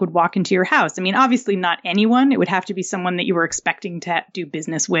public would walk into your house. I mean, obviously not anyone. It would have to be someone that you were expecting to do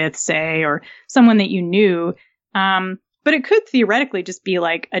business with, say, or someone that you knew. But it could theoretically just be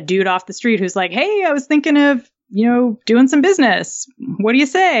like a dude off the street who's like, hey, I was thinking of, doing some business. What do you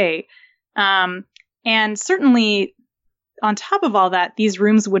say? And certainly on top of all that, these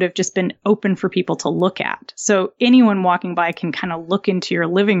rooms would have just been open for people to look at. So anyone walking by can kind of look into your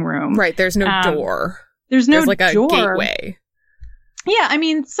living room. Right. There's no door. There's like door. A gateway. Yeah. I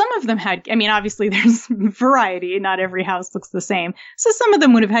mean, some of them obviously there's variety. Not every house looks the same. So some of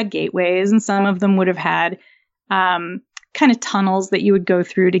them would have had gateways, and some of them would have had kind of tunnels that you would go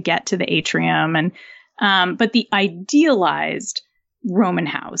through to get to the atrium. And but the idealized Roman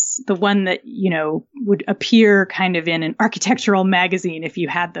house, the one that, would appear kind of in an architectural magazine if you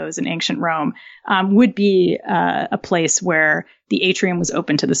had those in ancient Rome, would be a place where the atrium was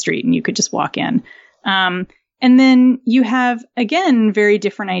open to the street and you could just walk in. And then you have, again, very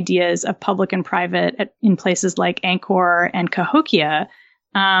different ideas of public and private in places like Angkor and Cahokia,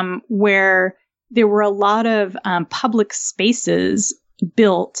 where there were a lot of public spaces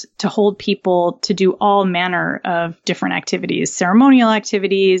built to hold people to do all manner of different activities, ceremonial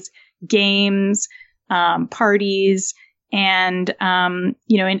activities, games, parties. And, in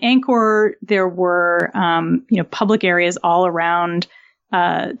Angkor, there were, public areas all around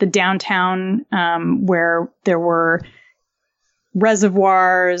the downtown where there were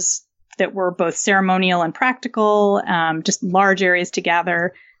reservoirs that were both ceremonial and practical, just large areas to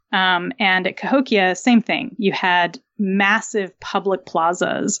gather. And at Cahokia, same thing. You had massive public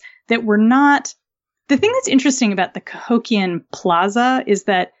plazas that were not. The thing that's interesting about the Cahokian Plaza is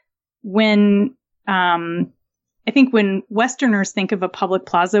that I think when Westerners think of a public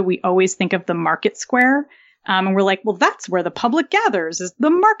plaza, we always think of the market square. And we're like, well, that's where the public gathers, is the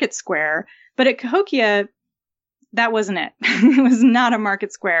market square. But at Cahokia, that wasn't it. It was not a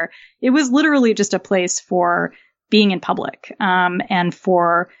market square. It was literally just a place for being in public, and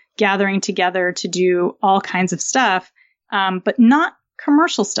for gathering together to do all kinds of stuff, but not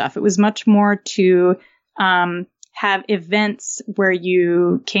commercial stuff. It was much more to have events where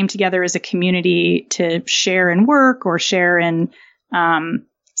you came together as a community to share in work or share in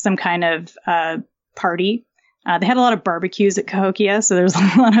some kind of party. They had a lot of barbecues at Cahokia, so there's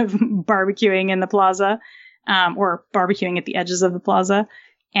a lot of barbecuing in the plaza, or barbecuing at the edges of the plaza.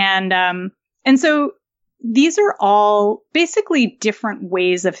 And so these are all basically different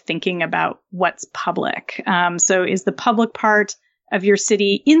ways of thinking about what's public. So is the public part of your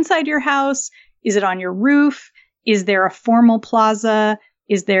city inside your house? Is it on your roof? Is there a formal plaza?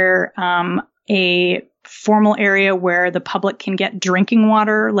 Is there a formal area where the public can get drinking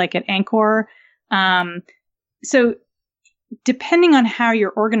water, like at Angkor? So depending on how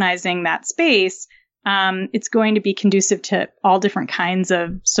you're organizing that space, it's going to be conducive to all different kinds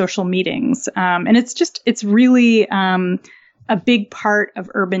of social meetings. And it's really a big part of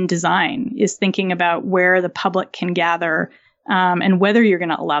urban design, is thinking about where the public can gather, and whether you're going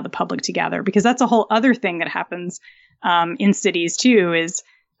to allow the public to gather, because that's a whole other thing that happens in cities too, is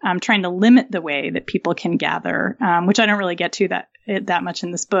trying to limit the way that people can gather, which I don't really get to that much in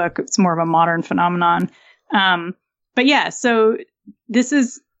this book. It's more of a modern phenomenon. But yeah, so this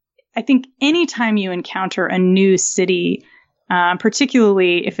is, I think, anytime you encounter a new city,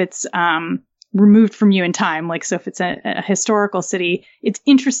 particularly if it's removed from you in time, like, so if it's a historical city, it's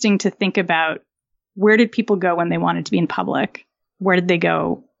interesting to think about, where did people go when they wanted to be in public? Where did they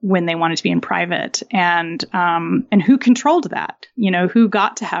go when they wanted to be in private? And who controlled that? Who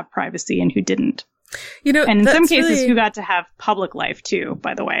got to have privacy and who didn't? And in some cases, who got to have public life too,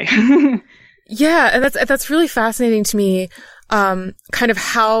 by the way. Yeah, and that's really fascinating to me, kind of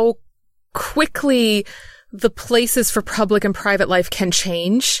how quickly the places for public and private life can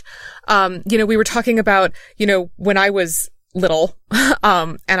change. We were talking about, when I was little,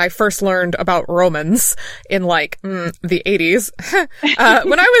 and I first learned about Romans in the 80s.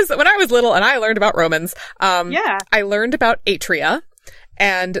 When I was little and I learned about Romans, I learned about atria,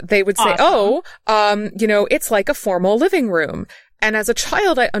 and they would say, it's like a formal living room. And as a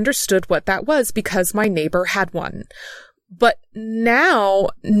child, I understood what that was because my neighbor had one. But now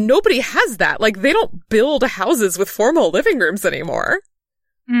nobody has that. They don't build houses with formal living rooms anymore.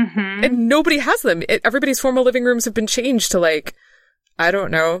 Mm-hmm. And nobody has them. Everybody's formal living rooms have been changed to I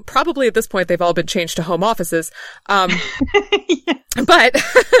don't know. Probably at this point, they've all been changed to home offices. But,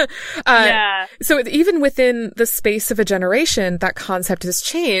 so even within the space of a generation, that concept has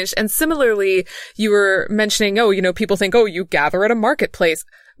changed. And similarly, you were mentioning, people think, you gather at a marketplace.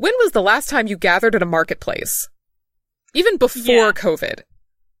 When was the last time you gathered at a marketplace? Even before COVID.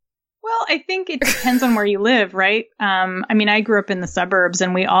 Well, I think it depends on where you live, right? I grew up in the suburbs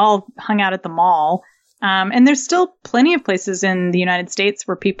and we all hung out at the mall. And there's still plenty of places in the United States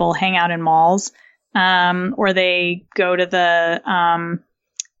where people hang out in malls, or they go to the,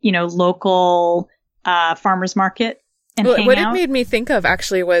 local farmers market and hang out. What it made me think of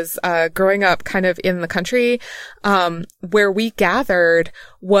actually was growing up kind of in the country, where we gathered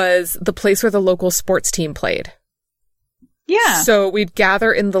was the place where the local sports team played. Yeah. So we'd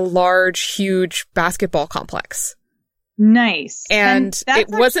gather in the large, huge basketball complex. Nice. And it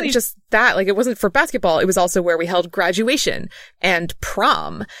wasn't just that, it wasn't for basketball. It was also where we held graduation and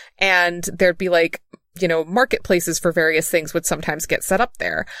prom. And there'd be marketplaces for various things would sometimes get set up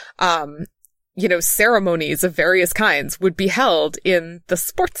there. Ceremonies of various kinds would be held in the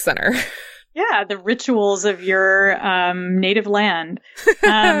sports center. Yeah. The rituals of your native land.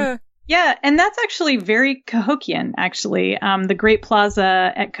 Yeah, and that's actually very Cahokian, actually. The Great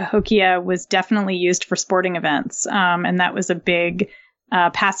Plaza at Cahokia was definitely used for sporting events, and that was a big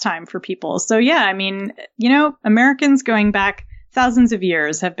pastime for people. So yeah, Americans going back thousands of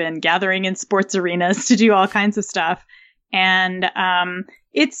years have been gathering in sports arenas to do all kinds of stuff. And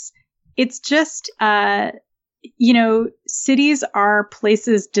it's just, cities are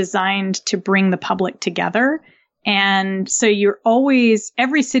places designed to bring the public together. And so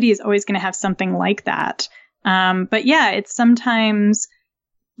every city is always going to have something like that. But yeah, it's sometimes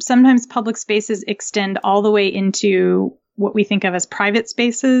public spaces extend all the way into what we think of as private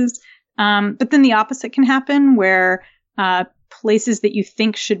spaces. But then the opposite can happen where places that you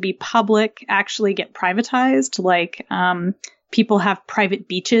think should be public actually get privatized. Like people have private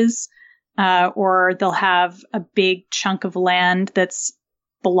beaches, or they'll have a big chunk of land that's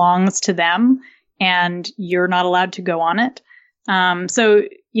belongs to them, and you're not allowed to go on it. So,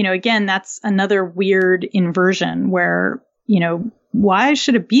 again, that's another weird inversion where, why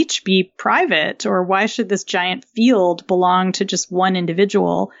should a beach be private, or why should this giant field belong to just one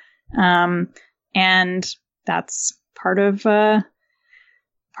individual? And that's part of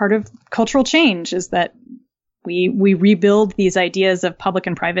cultural change, is that we rebuild these ideas of public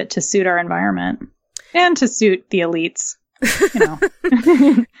and private to suit our environment and to suit the elites.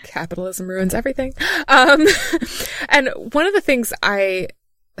 Capitalism ruins everything. And one of the things I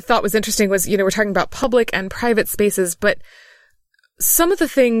thought was interesting was, we're talking about public and private spaces, but some of the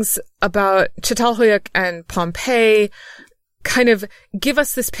things about Çatalhöyük and Pompeii kind of give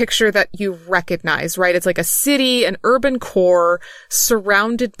us this picture that you recognize, right? It's like a city, an urban core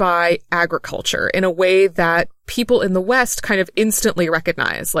surrounded by agriculture in a way that people in the West kind of instantly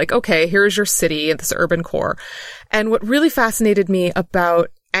recognize. Like, okay, here's your city and this urban core. And what really fascinated me about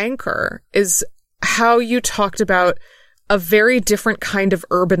Anchor is how you talked about a very different kind of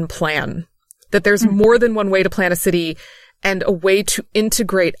urban plan, that there's more than one way to plan a city and a way to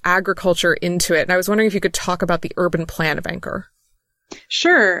integrate agriculture into it. And I was wondering if you could talk about the urban plan of Angkor.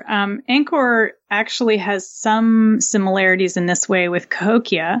 Sure. Angkor actually has some similarities in this way with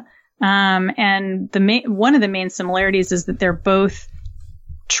Cahokia. And one of the main similarities is that they're both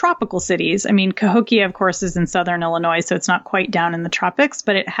tropical cities. I mean, Cahokia, of course, is in southern Illinois, so it's not quite down in the tropics,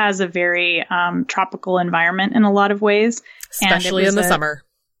 but it has a very tropical environment in a lot of ways. Especially in the summer.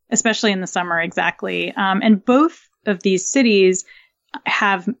 Especially in the summer, exactly. And both of these cities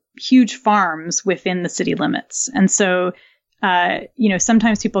have huge farms within the city limits. And so,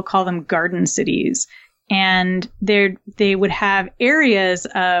 sometimes people call them garden cities. And they would have areas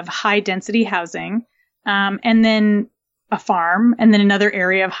of high density housing, and then a farm, and then another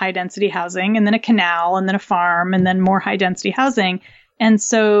area of high density housing, and then a canal, and then a farm, and then more high density housing. And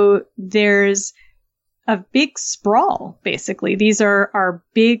so there's a big sprawl, basically. These are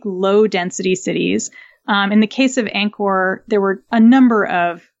big, low density cities. In the case of Angkor, there were a number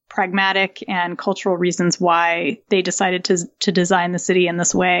of pragmatic and cultural reasons why they decided to design the city in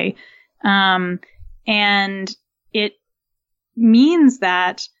this way. And it means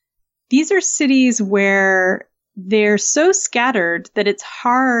that these are cities where they're so scattered that it's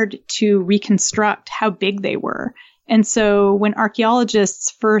hard to reconstruct how big they were. And so when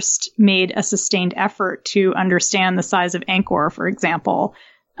archaeologists first made a sustained effort to understand the size of Angkor, for example,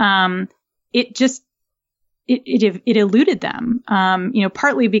 it eluded them,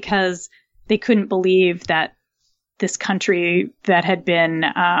 partly because they couldn't believe that this country that had been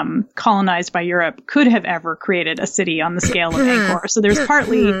colonized by Europe could have ever created a city on the scale of Angkor. So there's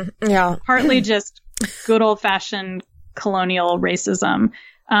partly just good old-fashioned colonial racism.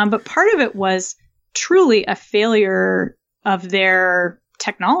 But part of it was truly a failure of their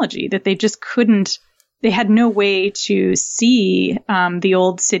technology, that they just couldn't, they had no way to see the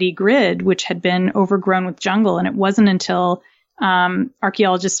old city grid, which had been overgrown with jungle. And it wasn't until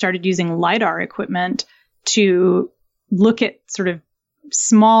archaeologists started using LiDAR equipment to look at sort of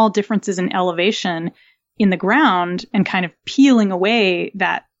small differences in elevation in the ground and kind of peeling away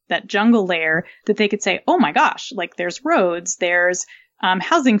that jungle layer, that they could say, oh my gosh, like there's roads, there's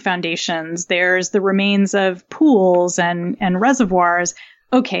housing foundations, there's the remains of pools and reservoirs.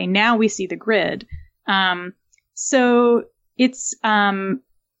 Okay, now we see the grid. So it's an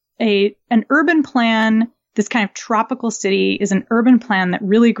urban plan. This kind of tropical city is an urban plan that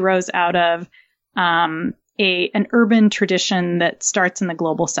really grows out of an urban tradition that starts in the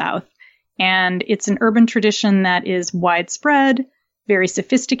global south. And it's an urban tradition that is widespread, very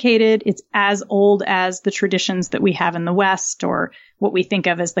sophisticated. It's as old as the traditions that we have in the West, or what we think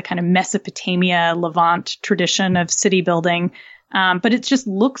of as the kind of Mesopotamia, Levant tradition of city building. But it just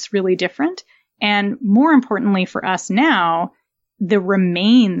looks really different. And more importantly for us now, the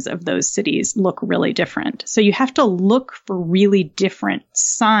remains of those cities look really different. So you have to look for really different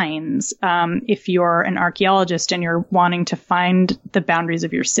signs if you're an archaeologist and you're wanting to find the boundaries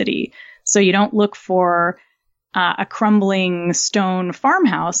of your city. So you don't look for a crumbling stone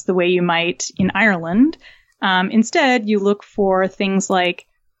farmhouse the way you might in Ireland. Instead, you look for things like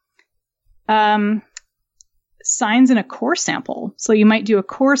signs in a core sample. So you might do a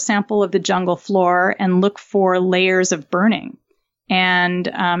core sample of the jungle floor and look for layers of burning. And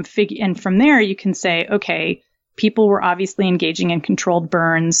from there, you can say, okay, people were obviously engaging in controlled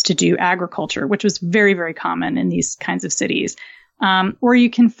burns to do agriculture, which was very, very common in these kinds of cities. Or you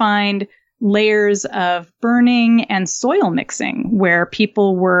can find layers of burning and soil mixing where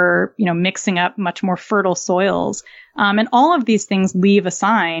people were, mixing up much more fertile soils. And all of these things leave a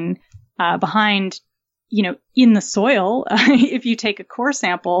sign behind, in the soil if you take a core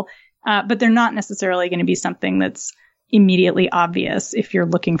sample, but they're not necessarily going to be something that's immediately obvious if you're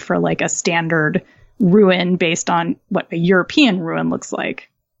looking for like a standard ruin based on what a European ruin looks like.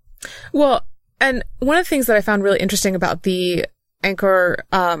 Well, and one of the things that I found really interesting about the Angkor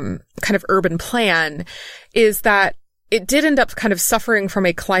kind of urban plan is that it did end up kind of suffering from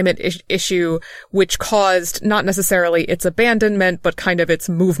a climate issue, which caused not necessarily its abandonment, but kind of its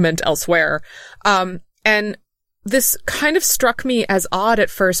movement elsewhere. And this kind of struck me as odd at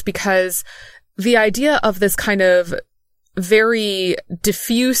first because the idea of this kind of very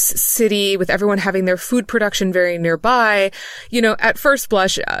diffuse city with everyone having their food production very nearby, at first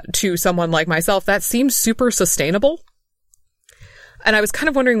blush to someone like myself, that seems super sustainable. And I was kind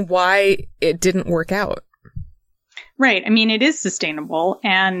of wondering why it didn't work out. Right. I mean, it is sustainable.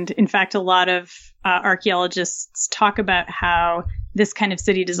 And in fact, a lot of archaeologists talk about how this kind of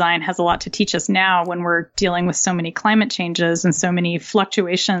city design has a lot to teach us now when we're dealing with so many climate changes and so many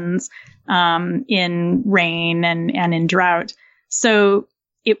fluctuations in rain and in drought. So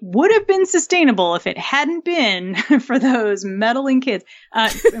it would have been sustainable if it hadn't been for those meddling kids.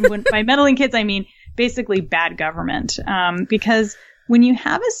 By meddling kids, I mean basically bad government. Because when you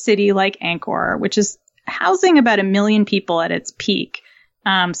have a city like Angkor, which is housing about 1 million people at its peak,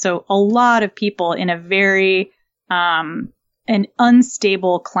 so a lot of people in a very an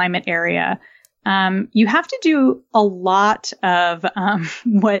unstable climate area, you have to do a lot of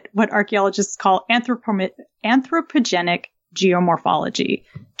what archaeologists call anthropogenic geomorphology,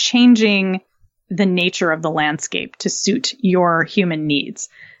 changing the nature of the landscape to suit your human needs.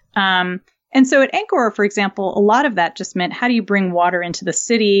 And so at Angkor, for example, a lot of that just meant how do you bring water into the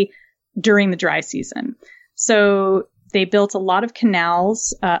city during the dry season? So they built a lot of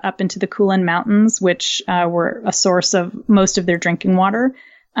canals up into the Kulen Mountains, which were a source of most of their drinking water.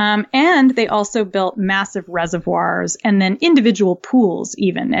 And they also built massive reservoirs and then individual pools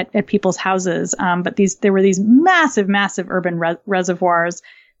even at people's houses. But there were these massive, massive urban reservoirs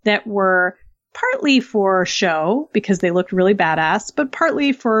that were partly for show because they looked really badass, but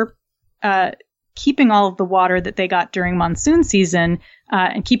partly for keeping all of the water that they got during monsoon season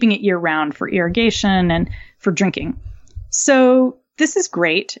and keeping it year round for irrigation and for drinking. So this is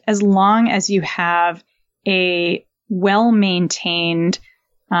great as long as you have a well-maintained,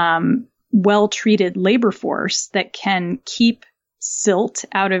 well-treated labor force that can keep silt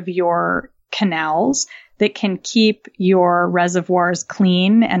out of your canals, that can keep your reservoirs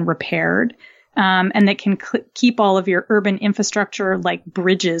clean and repaired, and that can keep all of your urban infrastructure like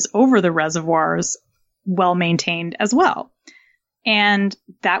bridges over the reservoirs well-maintained as well. And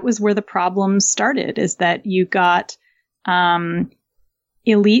that was where the problems started, is that you got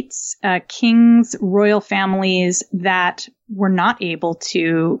elites, kings, royal families that were not able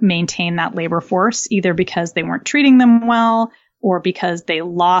to maintain that labor force, either because they weren't treating them well or because they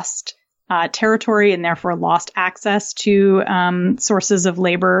lost territory and therefore lost access to sources of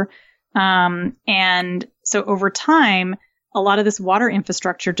labor. And so over time, a lot of this water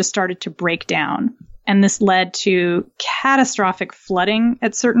infrastructure just started to break down. And this led to catastrophic flooding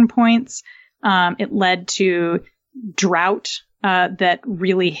at certain points. It led to drought that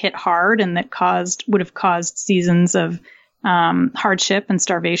really hit hard and that would have caused seasons of hardship and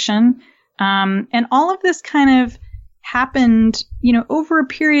starvation. And all of this kind of happened, over a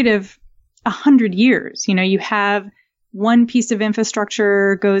period of 100 years. You have one piece of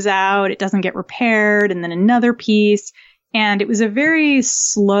infrastructure goes out, it doesn't get repaired, and then another piece. And it was a very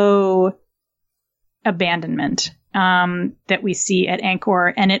slow abandonment that we see at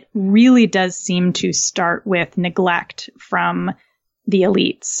Angkor. And it really does seem to start with neglect from the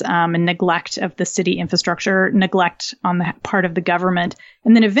elites, and neglect of the city infrastructure, neglect on the part of the government.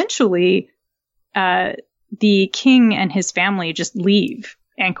 And then eventually, the king and his family just leave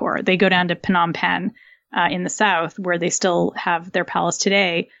Angkor. They go down to Phnom Penh in the south, where they still have their palace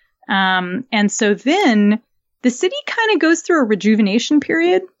today. And so then the city kind of goes through a rejuvenation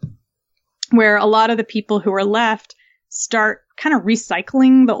period where a lot of the people who are left start kind of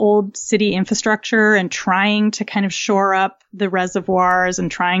recycling the old city infrastructure and trying to kind of shore up the reservoirs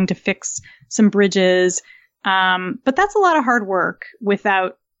and trying to fix some bridges. But that's a lot of hard work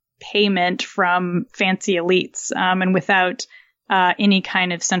without payment from fancy elites, and without any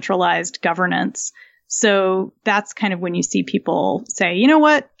kind of centralized governance. So that's kind of when you see people say, you know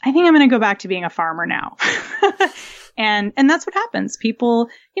what, I think I'm going to go back to being a farmer now. And that's what happens. People,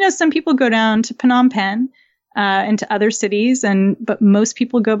 some people go down to Phnom Penh, and to other cities, but most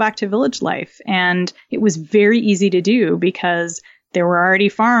people go back to village life. And it was very easy to do because there were already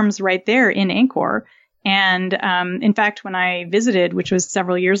farms right there in Angkor. And, in fact, when I visited, which was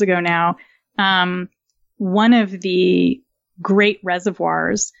several years ago now, one of the great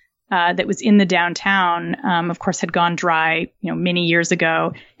reservoirs, that was in the downtown, of course, had gone dry, many years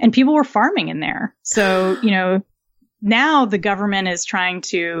ago, and people were farming in there. So, now the government is trying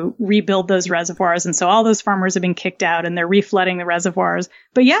to rebuild those reservoirs. And so all those farmers have been kicked out and they're reflooding the reservoirs.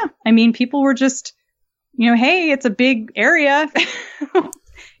 But yeah, I mean, people were just, hey, it's a big area.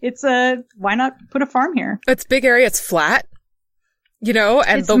 Why not put a farm here? It's a big area. It's flat, and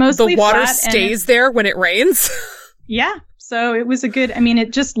the water stays there when it rains. Yeah. So it was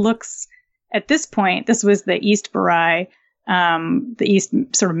it just looks, at this point, this was the East Barai, the east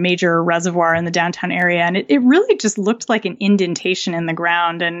sort of major reservoir in the downtown area. And it really just looked like an indentation in the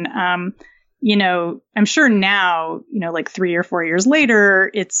ground. And, I'm sure now, like 3 or 4 years later,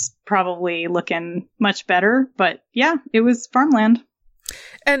 it's probably looking much better. But yeah, it was farmland.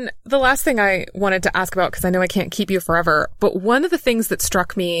 And the last thing I wanted to ask about, because I know I can't keep you forever, but one of the things that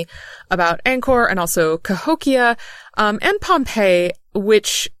struck me about Angkor and also Cahokia, and Pompeii,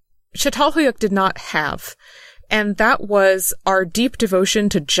 which Çatalhöyük did not have, and that was our deep devotion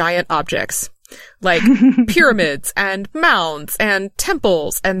to giant objects, like pyramids and mounds and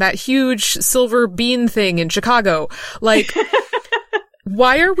temples and that huge silver bean thing in Chicago. Like,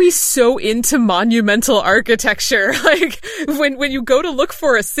 why are we so into monumental architecture? Like, when you go to look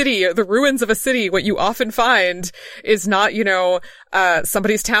for a city, the ruins of a city, what you often find is not,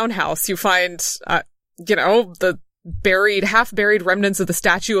 somebody's townhouse. You find, the half-buried remnants of the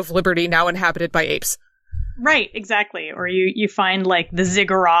Statue of Liberty now inhabited by apes. Right, exactly. Or you find like the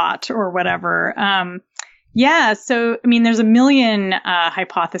ziggurat or whatever. Yeah. So, there's a million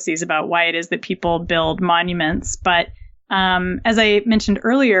hypotheses about why it is that people build monuments. But as I mentioned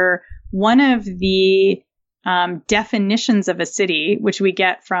earlier, one of the definitions of a city, which we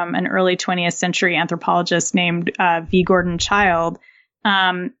get from an early 20th century anthropologist named V. Gordon Childe,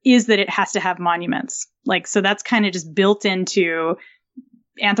 is that it has to have monuments. So that's kind of just built into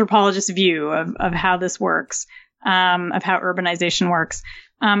anthropologist's view of how this works, of how urbanization works.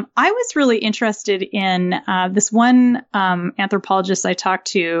 I was really interested in this one anthropologist I talked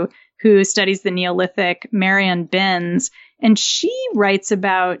to who studies the Neolithic, Marion Binns, and she writes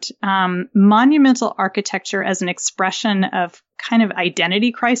about monumental architecture as an expression of kind of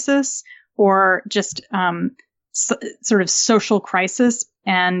identity crisis or just sort of social crisis.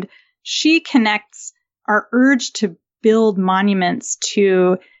 And she connects our urge to build monuments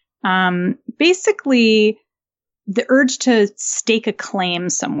to basically the urge to stake a claim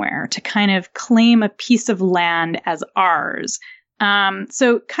somewhere, to kind of claim a piece of land as ours.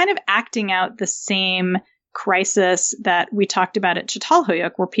 So kind of acting out the same crisis that we talked about at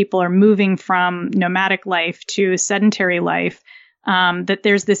Çatalhöyük, where people are moving from nomadic life to sedentary life, that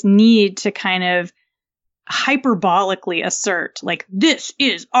there's this need to kind of hyperbolically assert, like, this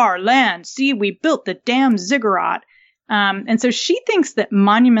is our land. See, we built the damn ziggurat. And so she thinks that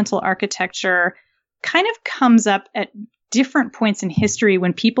monumental architecture kind of comes up at different points in history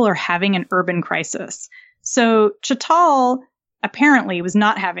when people are having an urban crisis. So Çatal apparently was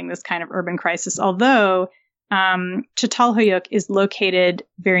not having this kind of urban crisis, although Çatalhöyük is located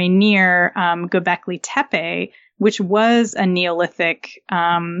very near Göbekli Tepe, which was a Neolithic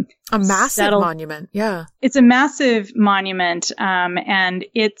a massive monument. Yeah. It's a massive monument, and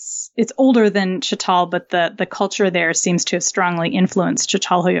it's older than Çatal, but the culture there seems to have strongly influenced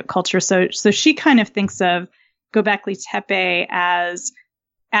Çatalhöyük culture. So she kind of thinks of Göbekli Tepe as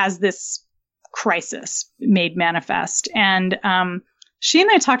this crisis made manifest. And she and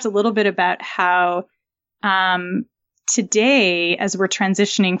I talked a little bit about how today, as we're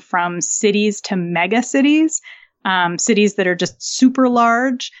transitioning from cities to mega cities, cities that are just super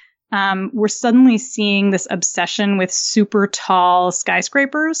large, we're suddenly seeing this obsession with super tall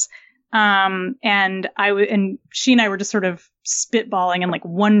skyscrapers. And she and I were just sort of spitballing and like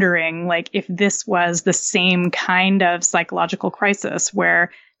wondering like if this was the same kind of psychological crisis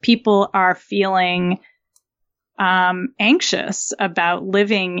where people are feeling anxious about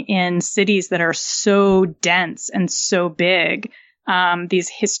living in cities that are so dense and so big, these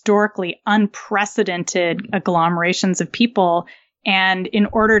historically unprecedented agglomerations of people. And in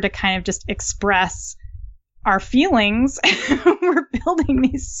order to kind of just express our feelings, we're building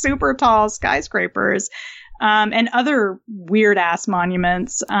these super tall skyscrapers and other weird ass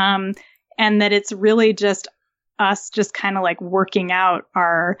monuments. And that it's really just us just kind of like working out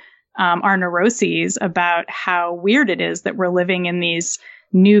our neuroses about how weird it is that we're living in these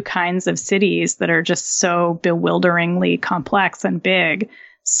new kinds of cities that are just so bewilderingly complex and big.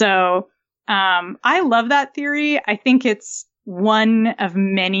 So I love that theory. I think it's one of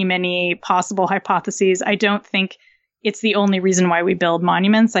many, many possible hypotheses. I don't think it's the only reason why we build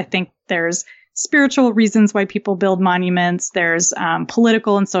monuments. I think there's spiritual reasons why people build monuments. There's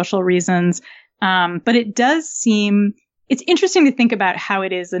political and social reasons. But it does seem, it's interesting to think about how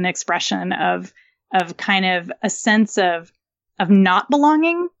it is an expression of kind of a sense of not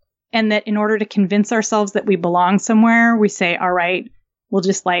belonging, and that in order to convince ourselves that we belong somewhere, we say, all right, we'll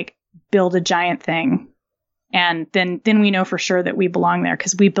just like build a giant thing. And then we know for sure that we belong there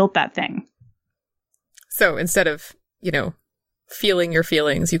because we built that thing. So instead of, feeling your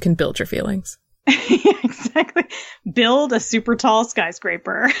feelings, you can build your feelings. Yeah, exactly. Build a super tall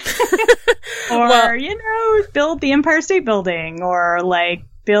skyscraper. Or, build the Empire State Building, or like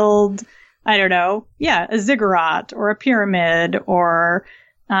build, I don't know, a ziggurat or a pyramid, or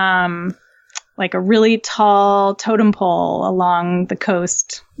like a really tall totem pole along the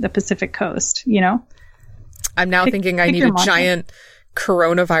coast, the Pacific coast, I'm now thinking I need a giant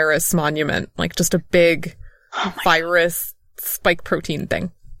coronavirus monument, like just a big virus spike protein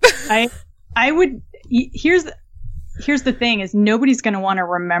thing. I would, here's the thing is nobody's going to want to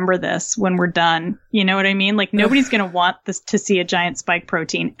remember this when we're done. You know what I mean? Like nobody's going to want this to see a giant spike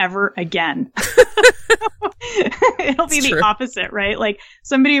protein ever again. It'll be the opposite, right? Like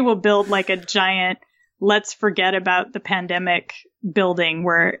somebody will build like a giant, let's forget about the pandemic building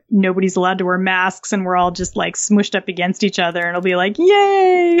where nobody's allowed to wear masks and we're all just like smushed up against each other, and it'll be like,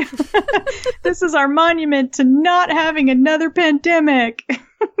 yay, this is our monument to not having another pandemic.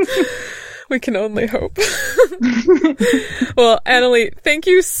 We can only hope. Well, Annalee, thank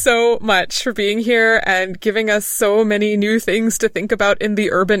you so much for being here and giving us so many new things to think about in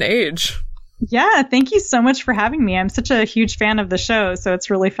the urban age. Yeah, thank you so much for having me. I'm such a huge fan of the show, so it's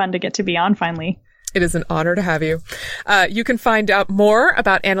really fun to get to be on finally. It is an honor to have you. You can find out more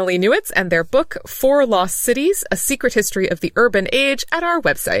about Annalee Newitz and their book, 4 Lost Cities, A Secret History of the Urban Age, at our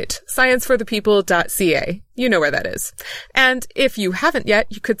website, scienceforthepeople.ca. You know where that is. And if you haven't yet,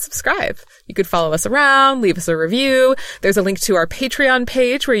 you could subscribe. You could follow us around, leave us a review. There's a link to our Patreon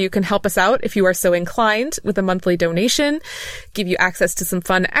page where you can help us out if you are so inclined with a monthly donation, give you access to some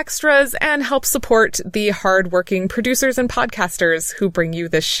fun extras, and help support the hardworking producers and podcasters who bring you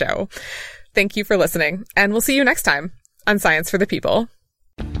this show. Thank you for listening, and we'll see you next time on Science for the People.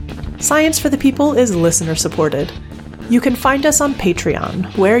 Science for the People is listener-supported. You can find us on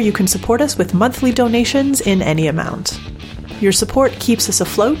Patreon, where you can support us with monthly donations in any amount. Your support keeps us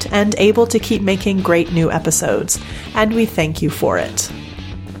afloat and able to keep making great new episodes, and we thank you for it.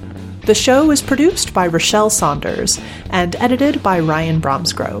 The show is produced by Rochelle Saunders and edited by Ryan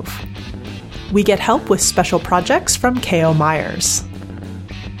Bromsgrove. We get help with special projects from K.O. Myers.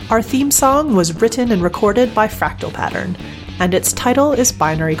 Our theme song was written and recorded by Fractal Pattern, and its title is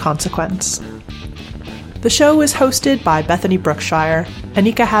Binary Consequence. The show is hosted by Bethany Brookshire,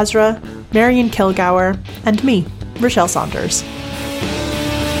 Anika Hazra, Marian Kilgour, and me, Rochelle Saunders.